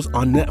 shows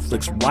on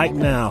Netflix right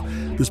now.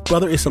 This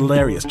brother is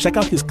hilarious. Check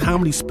out his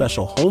comedy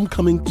special,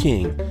 Homecoming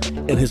King,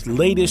 and his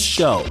latest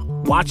show,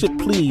 watch it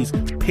please,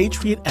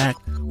 Patriot Act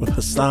with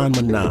Hasan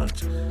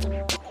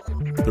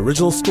Minhaj. The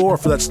original score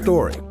for that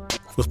story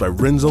was by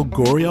Renzo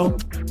Gorio.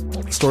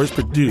 The story is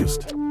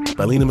produced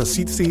by Lena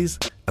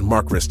Masitsis and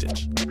Mark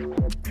Ristich.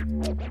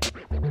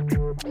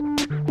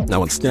 Now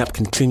when Snap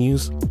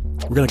continues,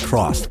 we're going to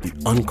cross the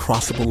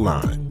uncrossable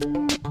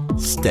line.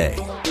 Stay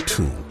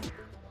tuned.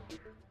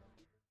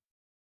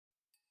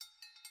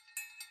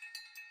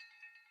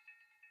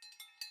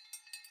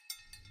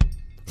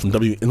 From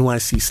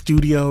WNYC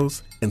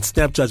Studios and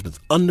Snap Judgment's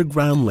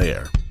Underground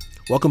Lair,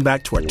 welcome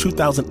back to our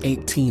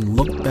 2018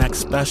 Look Back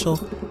Special.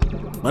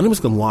 My name is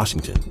Glenn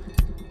Washington,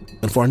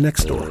 and for our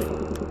next story,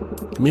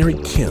 Mary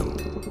Kim.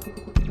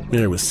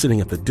 Mary was sitting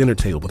at the dinner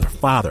table with her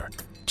father,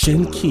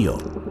 Chin Keel,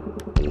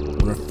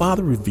 when her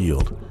father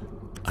revealed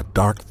a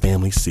dark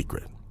family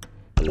secret.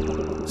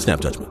 Snap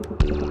Judgment.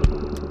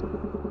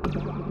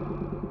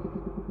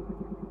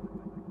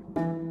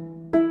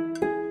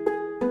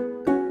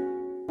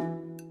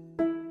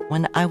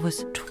 When I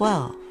was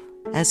 12,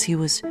 as he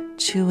was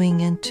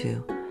chewing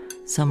into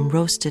some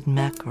roasted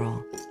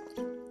mackerel,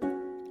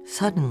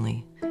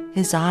 suddenly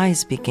his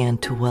eyes began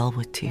to well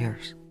with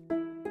tears.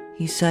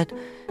 He said,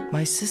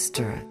 "My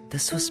sister,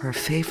 this was her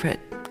favorite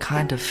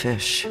kind of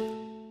fish."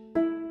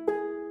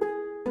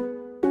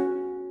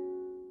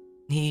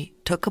 He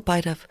took a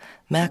bite of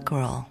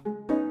mackerel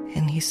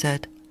and he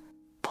said,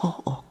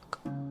 "Po'ok."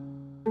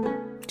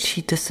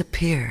 She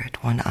disappeared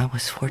when I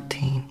was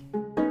 14.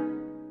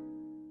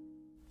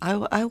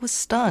 I was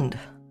stunned.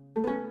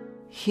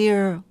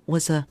 Here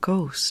was a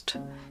ghost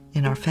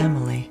in our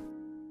family.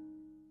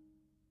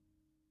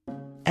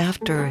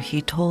 After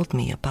he told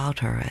me about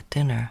her at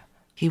dinner,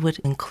 he would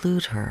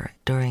include her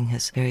during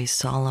his very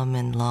solemn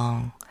and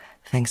long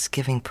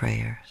Thanksgiving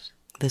prayers,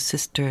 the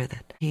sister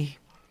that he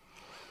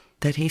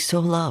so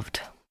loved.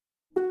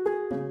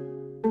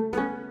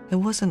 It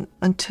wasn't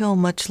until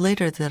much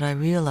later that I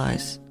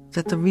realized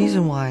that the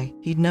reason why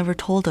he'd never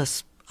told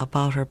us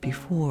about her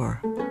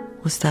before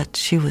was that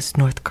she was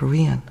North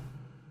Korean.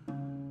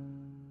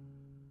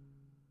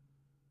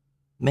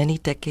 Many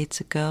decades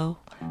ago,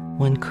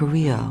 when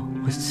Korea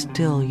was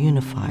still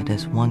unified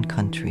as one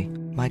country,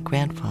 My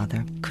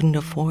grandfather couldn't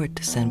afford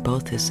to send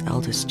both his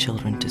eldest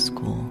children to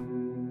school,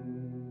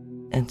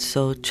 and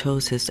so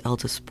chose his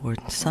eldest born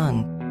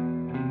son.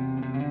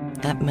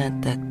 That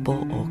meant that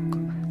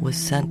Bo'ok was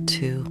sent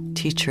to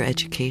teacher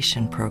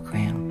education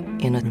program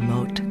in a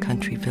remote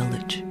country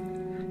village.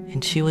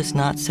 And she was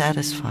not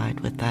satisfied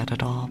with that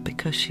at all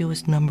because she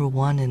was number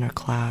one in her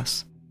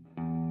class.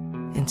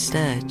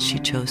 Instead, she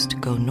chose to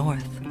go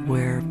north,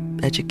 where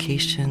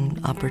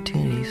education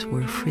opportunities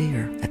were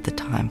freer at the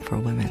time for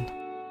women.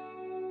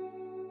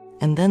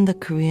 And then the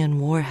Korean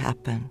War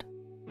happened.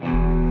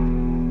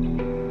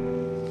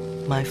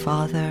 My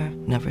father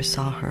never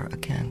saw her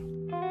again.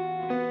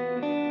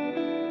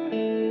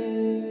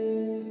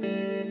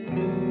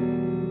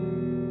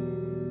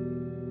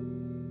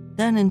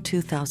 Then in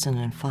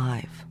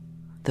 2005,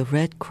 the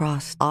Red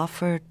Cross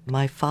offered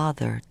my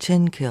father,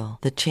 Jin-gil,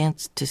 the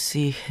chance to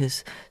see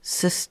his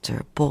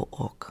sister,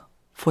 Bo'ok,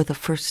 for the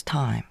first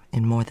time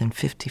in more than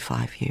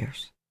 55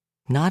 years.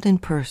 Not in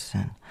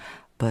person,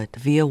 but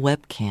via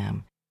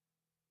webcam.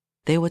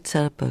 They would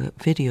set up a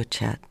video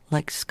chat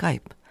like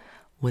Skype,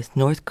 with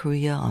North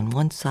Korea on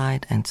one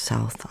side and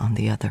South on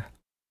the other.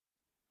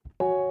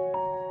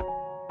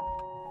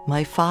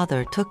 My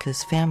father took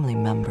his family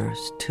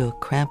members to a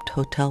cramped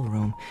hotel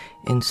room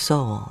in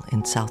Seoul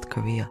in South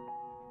Korea.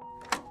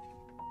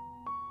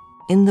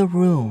 In the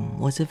room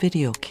was a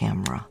video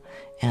camera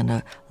and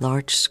a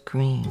large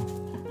screen.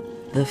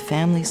 The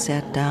family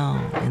sat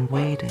down and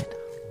waited,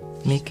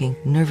 making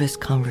nervous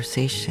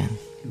conversation.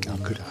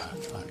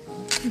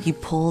 He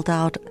pulled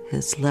out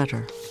his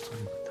letter.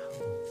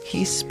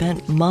 He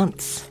spent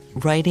months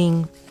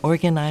writing,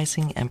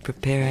 organizing, and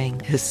preparing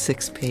his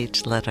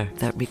 6-page letter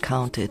that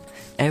recounted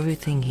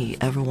everything he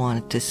ever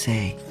wanted to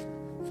say.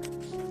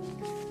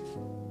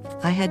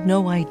 I had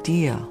no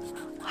idea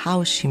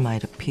how she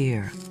might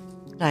appear.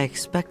 I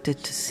expected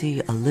to see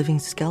a living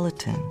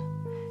skeleton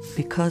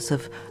because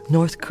of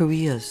North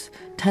Korea's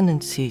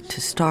tendency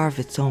to starve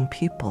its own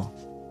people.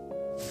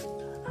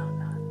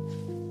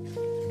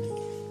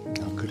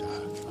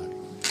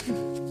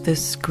 The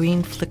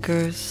screen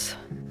flickers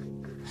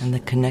and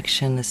the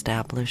connection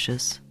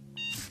establishes.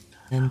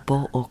 In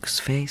Bo'ok's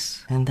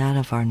face and that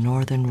of our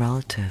northern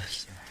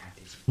relatives,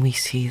 we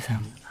see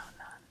them.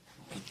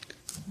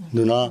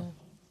 누나,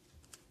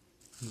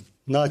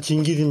 나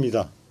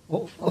진길입니다.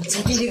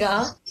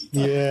 진길이가?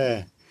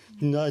 예,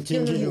 나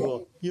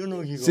진길이고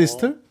연옥이고.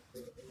 Sister,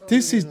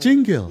 this is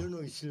Jin-gil.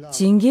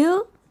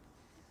 Jin-gil?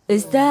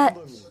 Is that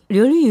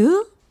really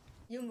you?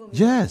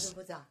 Yes.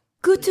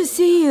 Good to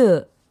see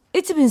you.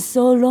 It's been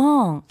so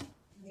long.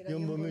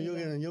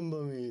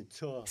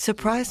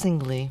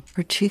 Surprisingly,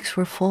 her cheeks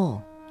were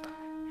full.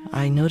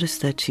 I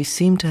noticed that she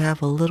seemed to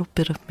have a little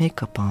bit of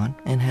makeup on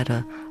and had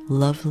a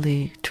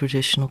lovely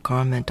traditional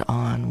garment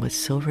on with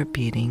silver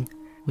beading,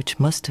 which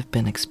must have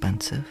been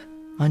expensive,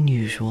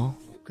 unusual.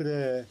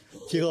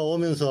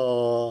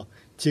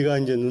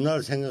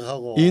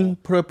 In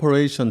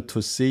preparation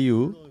to see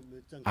you,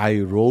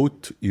 I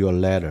wrote your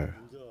letter.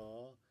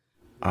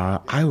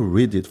 I'll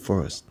read it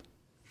first.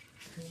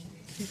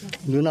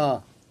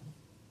 누나.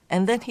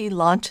 And then he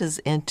launches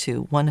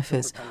into one of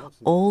his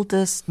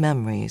oldest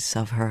memories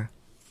of her.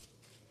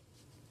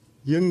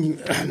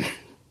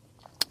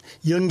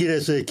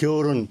 연길에서의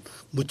겨울은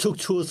무척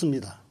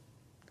추웠습니다.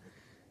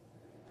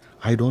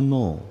 I don't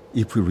know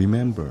if you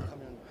remember,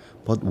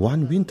 but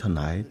one winter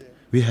night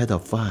we had a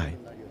fight.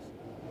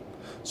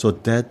 So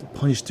Dad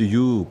punished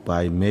you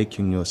by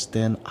making you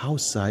stand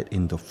outside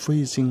in the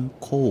freezing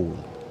cold.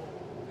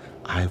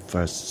 I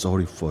felt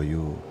sorry for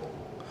you.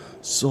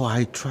 So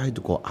I tried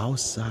to go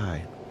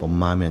outside, but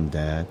Mom and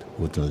Dad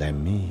wouldn't let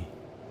me.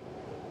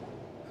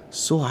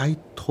 So I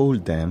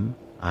told them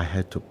I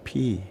had to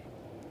pee.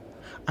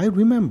 I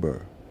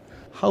remember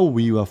how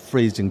we were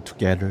freezing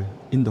together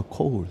in the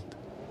cold.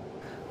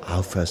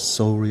 I felt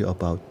sorry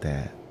about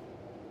that.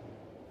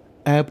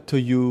 After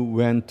you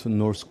went to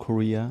North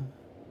Korea,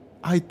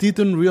 I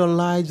didn't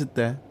realize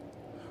that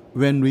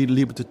when we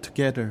lived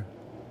together,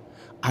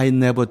 I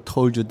never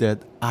told you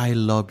that I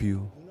love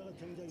you.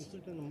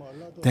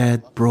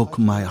 That broke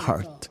my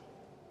heart.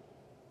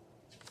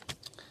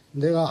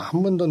 내가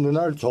한 번도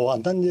누나를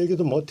좋아한다는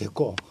얘기도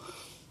못했고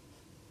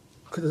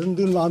그래서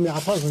늘 마음이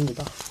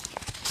아팠습니다.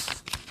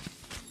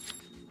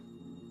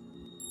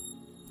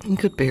 He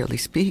could barely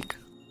speak.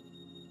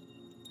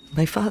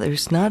 My father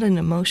is not an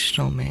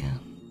emotional man.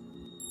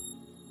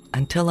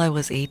 Until I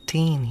was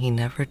 18, he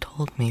never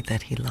told me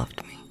that he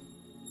loved me.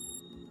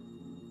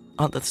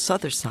 On the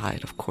southern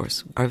side, of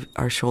course,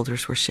 our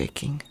shoulders were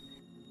shaking.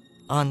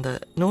 On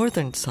the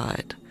northern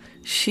side,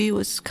 she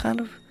was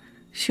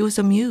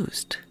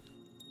amused.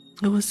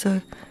 It was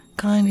a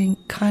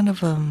kind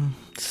of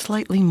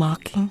slightly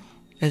mocking,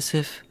 as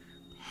if,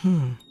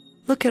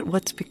 look at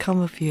what's become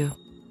of you.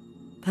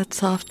 That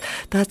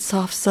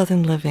soft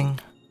southern living.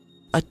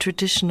 A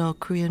traditional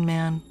Korean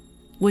man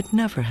would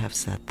never have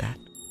said that.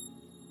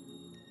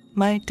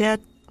 My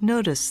dad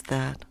noticed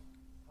that,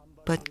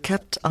 but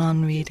kept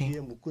on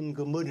reading.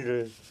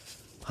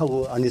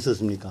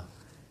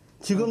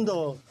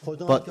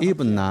 But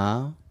even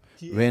now,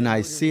 When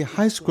I see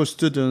high school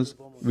students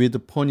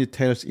with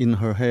ponytails in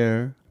her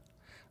hair,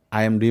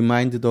 I am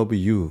reminded of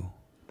you.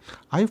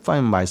 I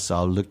find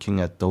myself looking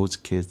at those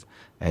kids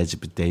as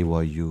if they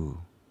were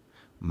you.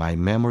 My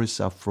memories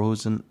are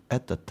frozen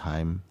at the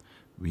time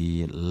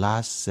we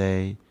last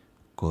say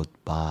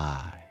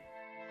goodbye.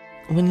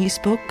 When you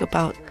spoke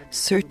about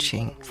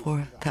searching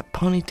for that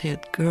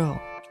ponytailed girl,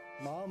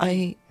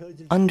 I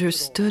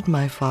understood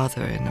my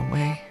father in a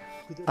way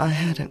I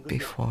hadn't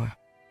before.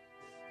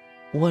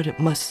 What it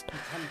must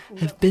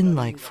have been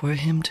like for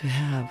him to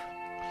have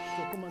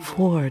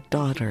 4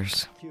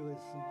 daughters,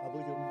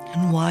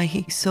 and why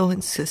he so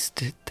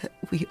insisted that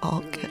we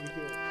all get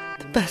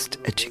the best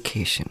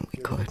education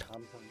we could.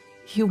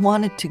 He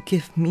wanted to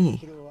give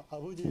me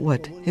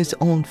what his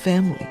own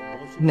family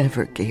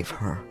never gave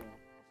her.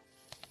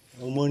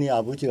 어머니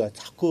아버지가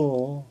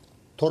자꾸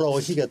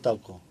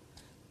돌아오시겠다고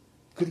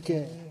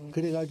그렇게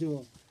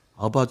그래가지고.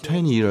 About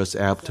 20 years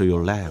after you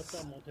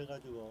left,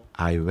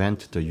 I went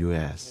to the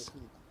U.S.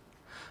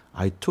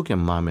 I took your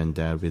mom and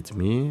dad with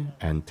me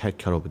and take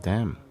care of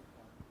them.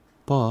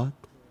 But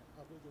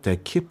they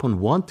keep on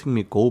wanting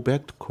me to go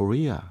back to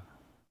Korea.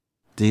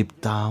 Deep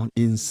down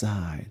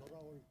inside,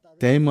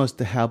 they must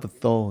have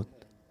thought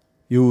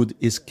you would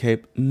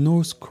escape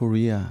North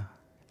Korea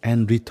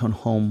and return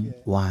home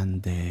one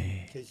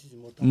day.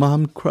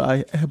 Mom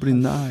cried every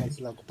night.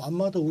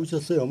 밤마다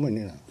우셨어요,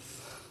 어머니는.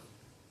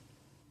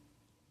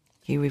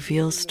 He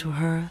reveals to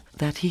her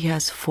that he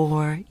has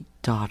 4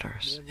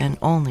 daughters, an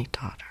only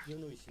daughter.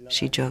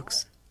 She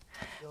jokes,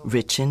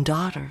 rich in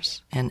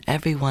daughters, and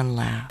everyone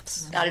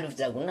laughs.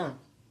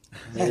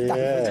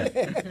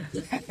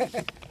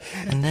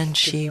 And then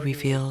she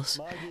reveals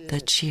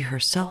that she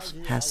herself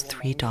has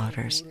 3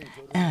 daughters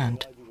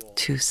and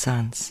 2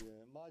 sons.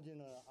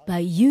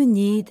 But you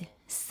need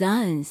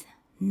sons,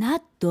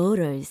 not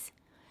daughters.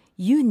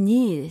 You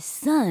need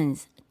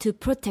sons to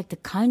protect the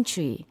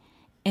country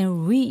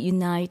and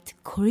reunite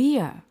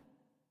Korea.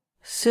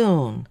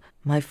 Soon,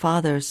 my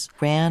father's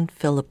grand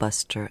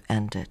filibuster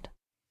ended.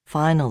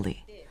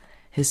 Finally,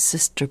 his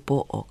sister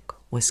Book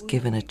was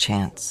given a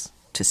chance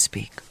to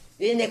speak.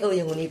 왜 내가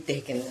영원히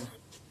입대했겠나?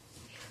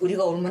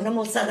 우리가 얼마나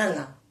못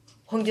살았나?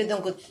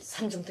 홍제동 그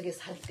산중턱에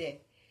살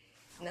때.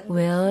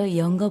 Well,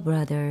 younger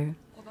brother,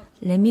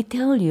 let me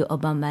tell you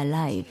about my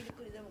life.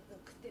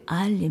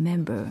 I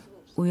remember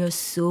we were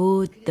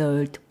so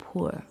dirt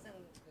poor.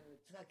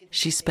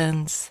 She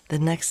spends the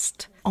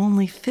next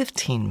only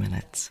 15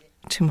 minutes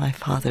to my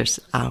father's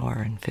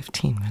hour and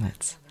 15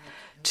 minutes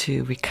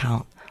to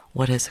recount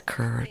what has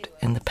occurred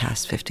in the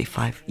past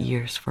 55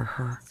 years for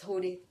her.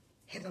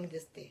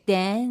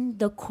 Then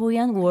the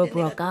Korean War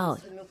broke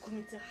out.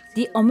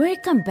 The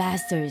American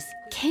bastards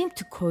came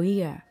to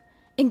Korea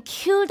and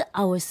killed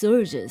our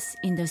soldiers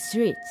in the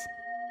streets.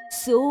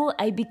 So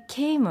I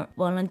became a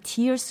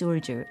volunteer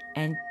soldier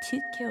and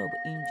took care of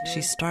injured.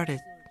 She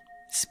started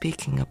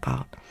speaking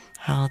about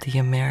how the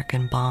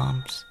American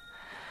bombs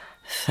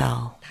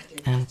fell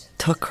and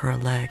took her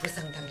leg.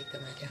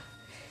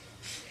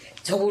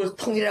 저걸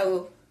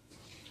통일하고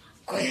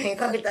고향에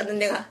가겠다는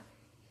내가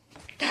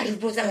다리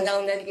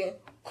부상당한다니까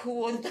그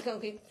원탁한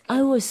그.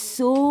 I was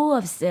so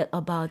upset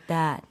about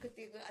that.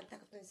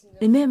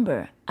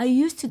 Remember, I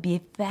used to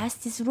be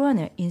fastest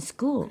runner in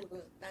school.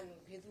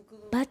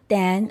 But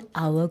then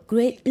our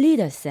great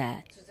leader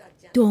said,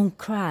 "Don't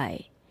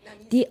cry.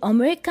 The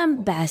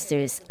American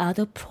bastards are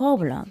the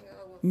problem,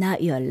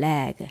 not your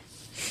leg."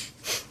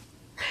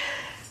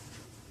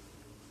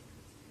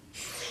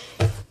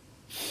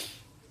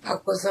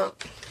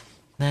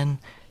 Then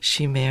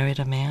she married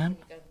a man,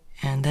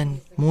 and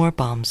then more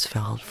bombs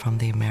fell from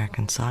the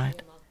American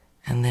side,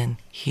 and then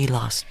he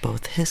lost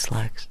both his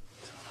legs.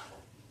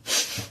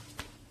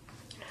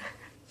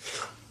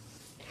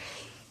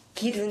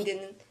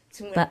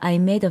 But I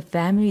made a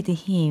family to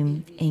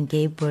him and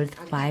gave birth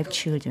 5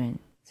 children.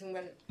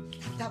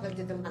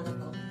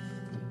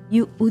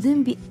 You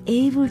wouldn't be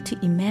able to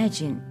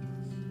imagine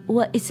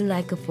what it's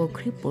like for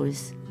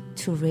cripples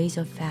to raise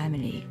a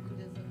family.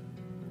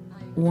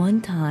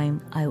 One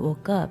time I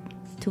woke up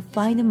to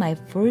find my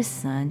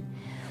first son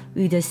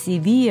with a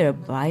severe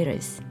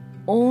virus,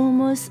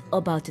 almost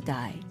about to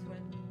die.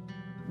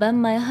 But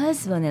my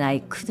husband and I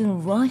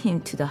couldn't run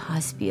him to the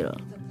hospital.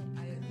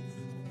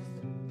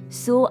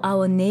 So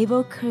our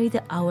neighbor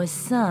carried our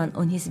son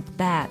on his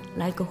back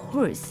like a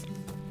horse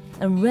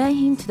and ran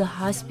him to the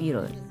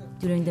hospital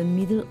during the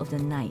middle of the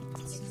night.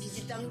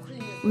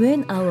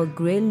 When our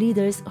great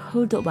leaders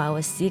heard of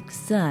our sick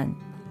son,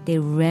 they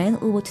ran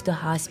over to the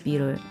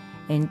hospital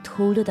and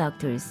told the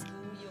doctors,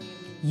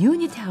 "You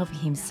need to help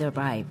him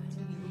survive.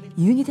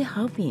 You need to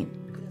help him.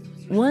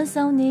 Once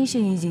our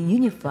nation is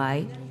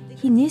unified,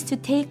 he needs to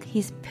take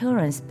his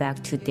parents back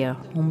to their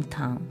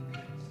hometown."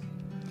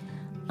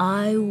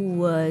 I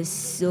was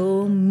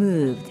so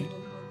moved.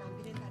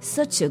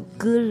 Such a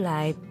good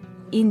life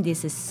in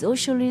this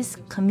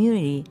socialist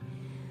community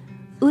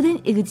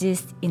wouldn't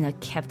exist in a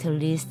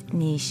capitalist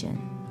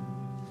nation.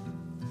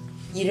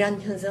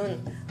 이러한 현상은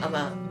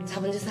아마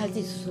자본주의 살지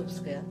있을 수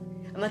없을 거야.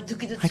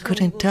 I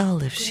couldn't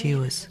tell if she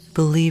was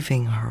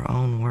believing her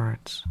own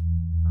words.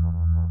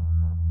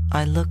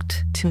 I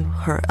looked to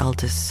her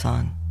eldest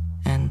son,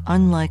 and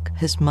unlike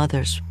his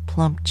mother's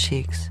plump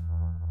cheeks,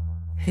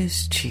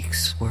 his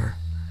cheeks were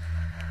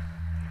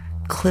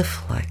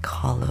cliff-like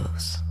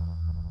hollows.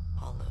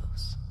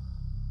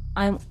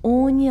 I'm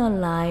only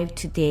alive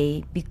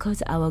today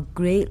because our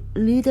great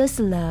leader's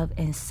love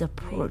and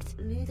support.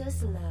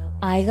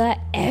 I got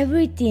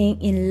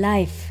everything in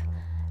life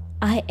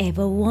I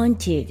ever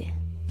wanted.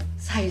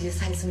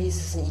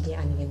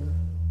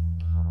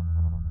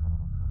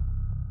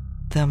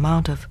 The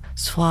amount of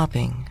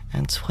swabbing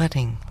and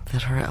sweating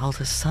that her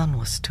eldest son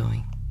was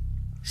doing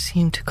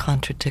seemed to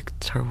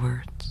contradict her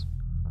words.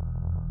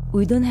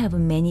 We don't have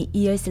many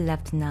years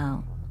left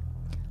now.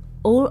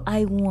 All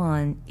I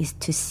want is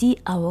to see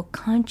our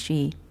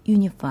country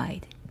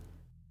unified.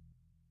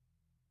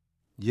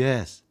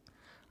 Yes,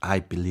 I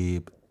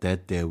believe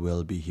that they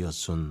will be here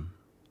soon.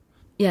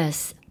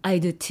 Yes, I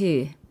do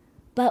too.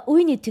 But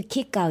we need to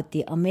kick out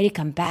the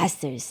American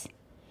bastards.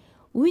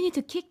 We need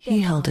to kick them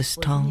He held his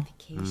tongue,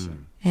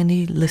 and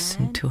he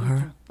listened to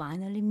her.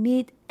 Finally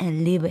meet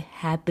and live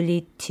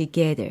happily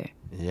together.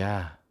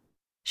 Yeah.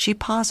 She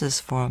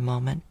pauses for a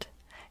moment,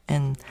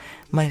 and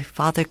my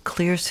father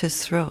clears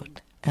his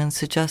throat and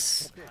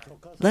suggests,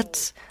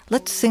 let's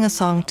sing a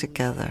song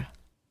together.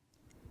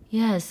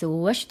 Yes,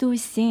 what should we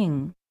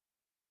sing?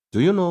 Do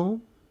you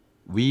know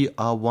We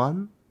Are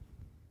One?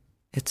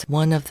 It's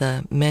one of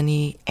the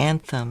many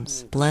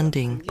anthems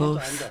blending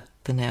both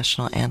the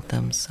national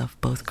anthems of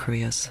both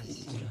Koreas.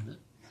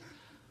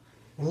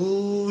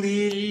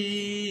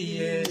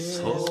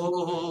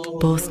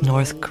 Both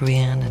North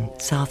Korean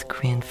and South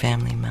Korean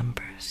family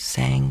members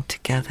sang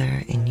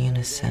together in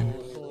unison.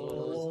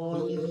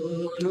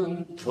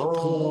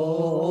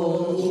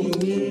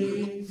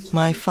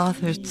 My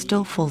father,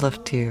 still full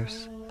of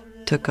tears,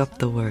 took up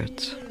the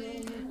words.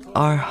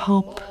 Our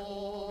hope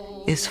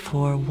is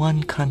for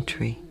one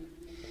country.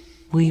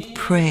 We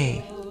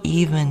pray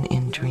even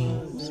in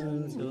dreams.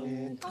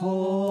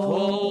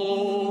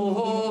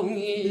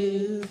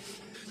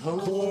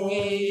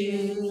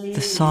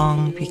 The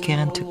song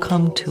began to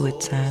come to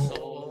its end.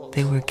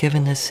 They were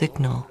given a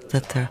signal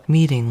that the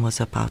meeting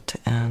was about to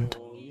end.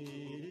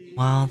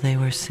 While they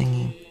were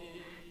singing,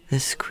 the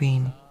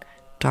screen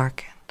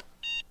darkened.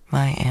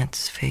 My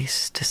aunt's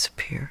face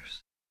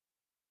disappears.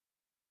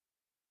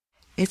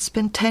 It's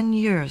been 10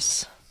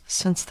 years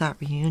since that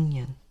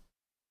reunion.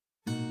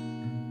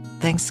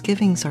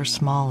 Thanksgivings are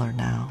smaller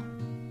now.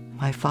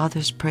 My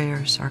father's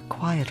prayers are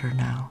quieter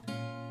now.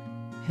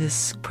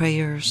 His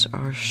prayers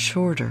are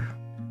shorter.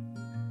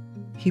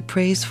 He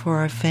prays for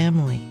our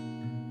family,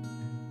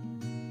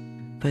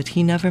 but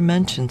he never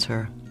mentions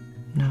her.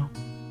 No.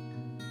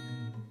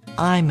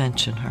 I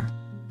mention her.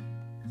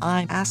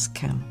 I ask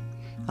him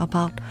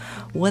about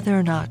whether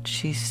or not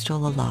she's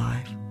still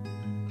alive.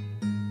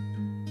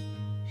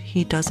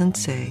 He doesn't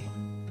say.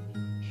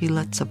 He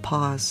lets a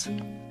pause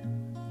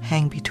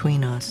hang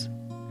between us.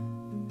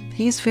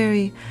 He's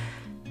very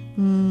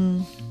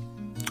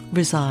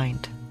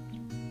resigned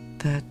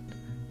that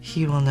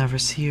he will never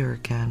see her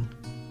again,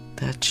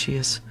 that she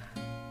is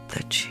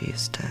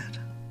dead.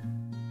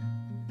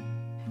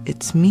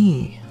 It's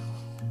me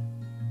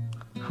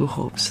who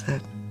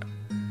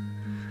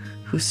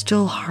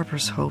still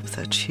harbors hope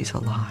that she's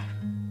alive.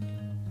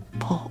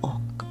 Po ok.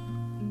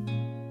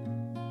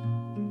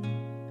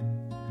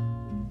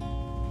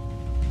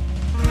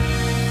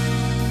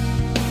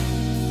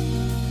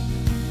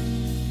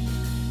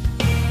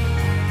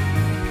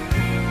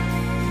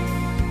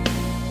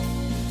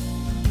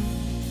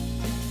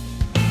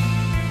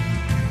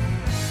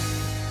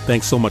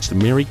 Thanks so much to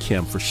Mary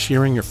Kim for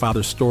sharing your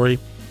father's story.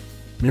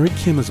 Mary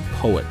Kim is a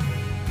poet,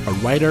 a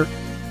writer,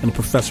 and a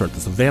professor at the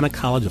Savannah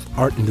College of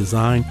Art and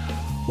Design.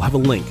 We'll have a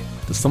link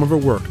to some of her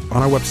work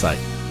on our website,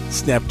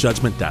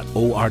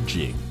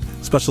 snapjudgment.org.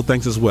 Special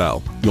thanks as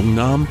well,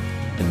 Yongnam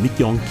and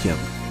Mikyoung Kim,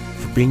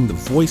 for being the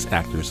voice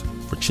actors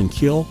for Chin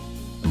Kil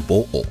and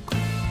Bo Ok.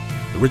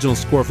 The original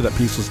score for that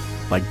piece was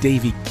by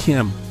Davy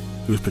Kim.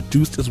 It was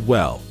produced as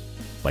well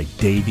by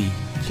Davy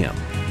Kim.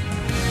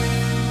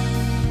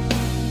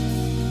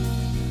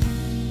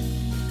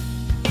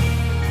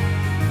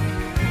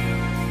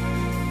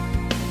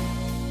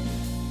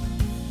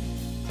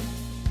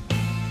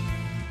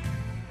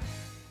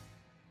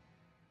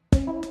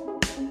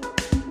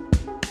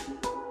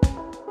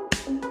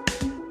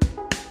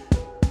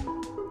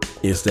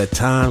 It's that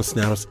time,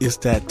 Snappers. It's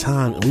that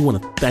time, and we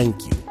want to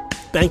thank you.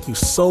 Thank you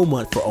so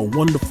much for a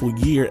wonderful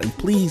year, and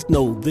please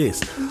know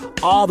this.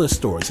 All the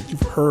stories that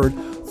you've heard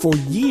for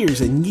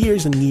years and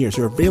years and years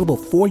are available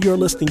for your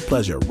listening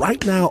pleasure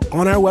right now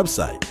on our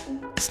website,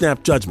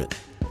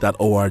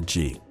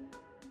 snapjudgment.org.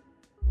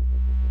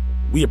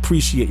 We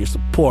appreciate your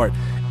support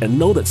and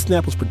know that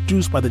Snap was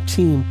produced by the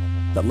team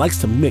that likes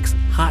to mix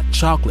hot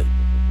chocolate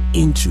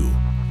into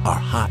our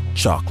hot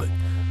chocolate.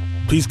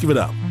 Please give it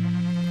up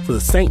for the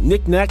Saint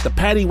Knick-Knack, the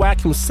Patty Whack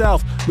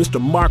himself,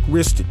 Mr. Mark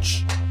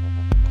Ristich.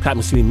 Pat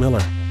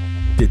Mesiti-Miller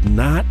did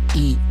not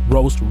eat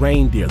roast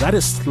reindeer. That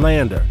is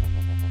slander.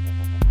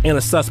 Anna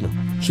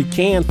Sussman, she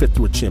can fit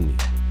through a chimney.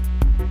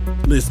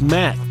 Liz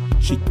Mack,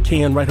 she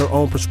can write her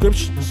own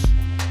prescriptions.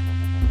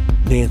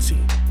 Nancy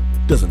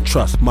doesn't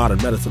trust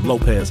modern medicine.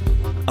 Lopez.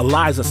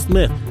 Eliza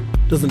Smith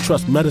doesn't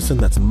trust medicine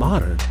that's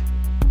modern.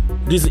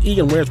 Dizzy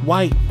Ian wears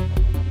white.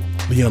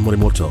 Leon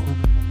Morimoto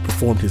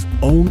performed his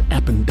own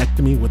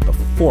appendectomy with a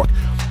fork.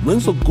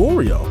 Renzo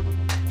Gorio,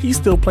 he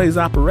still plays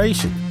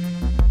Operation.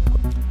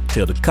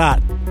 Tilda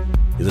Cott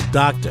is a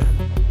doctor.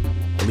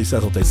 At least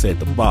that's what they say at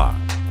the bar.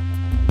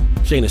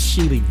 Shayna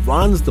Sheely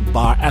runs the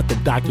bar at the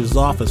doctor's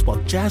office, while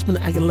Jasmine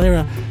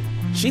Aguilera,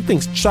 she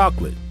thinks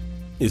chocolate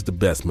is the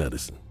best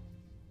medicine.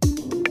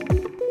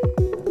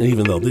 And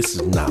even though this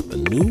is not the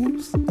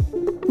news,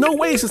 no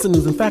way it's the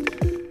news. In fact,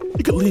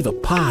 you could leave a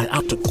pie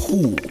out to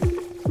cool,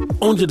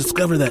 only to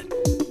discover that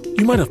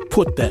you might have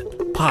put that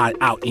pie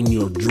out in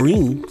your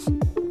dreams,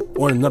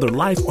 or in another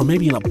life, or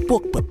maybe in a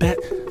book, but that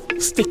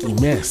sticky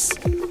mess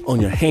on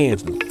your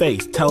hands and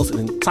face tells an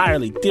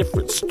entirely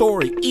different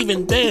story.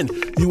 Even then,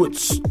 you would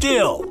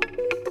still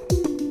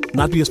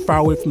not be as far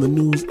away from the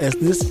news as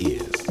this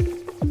is.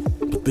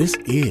 But this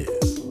is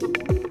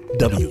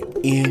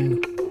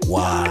WNYC.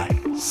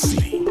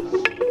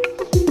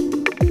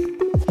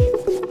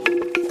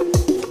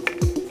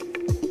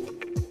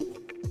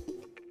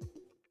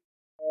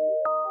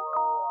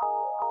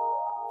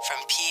 From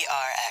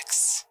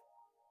PRX.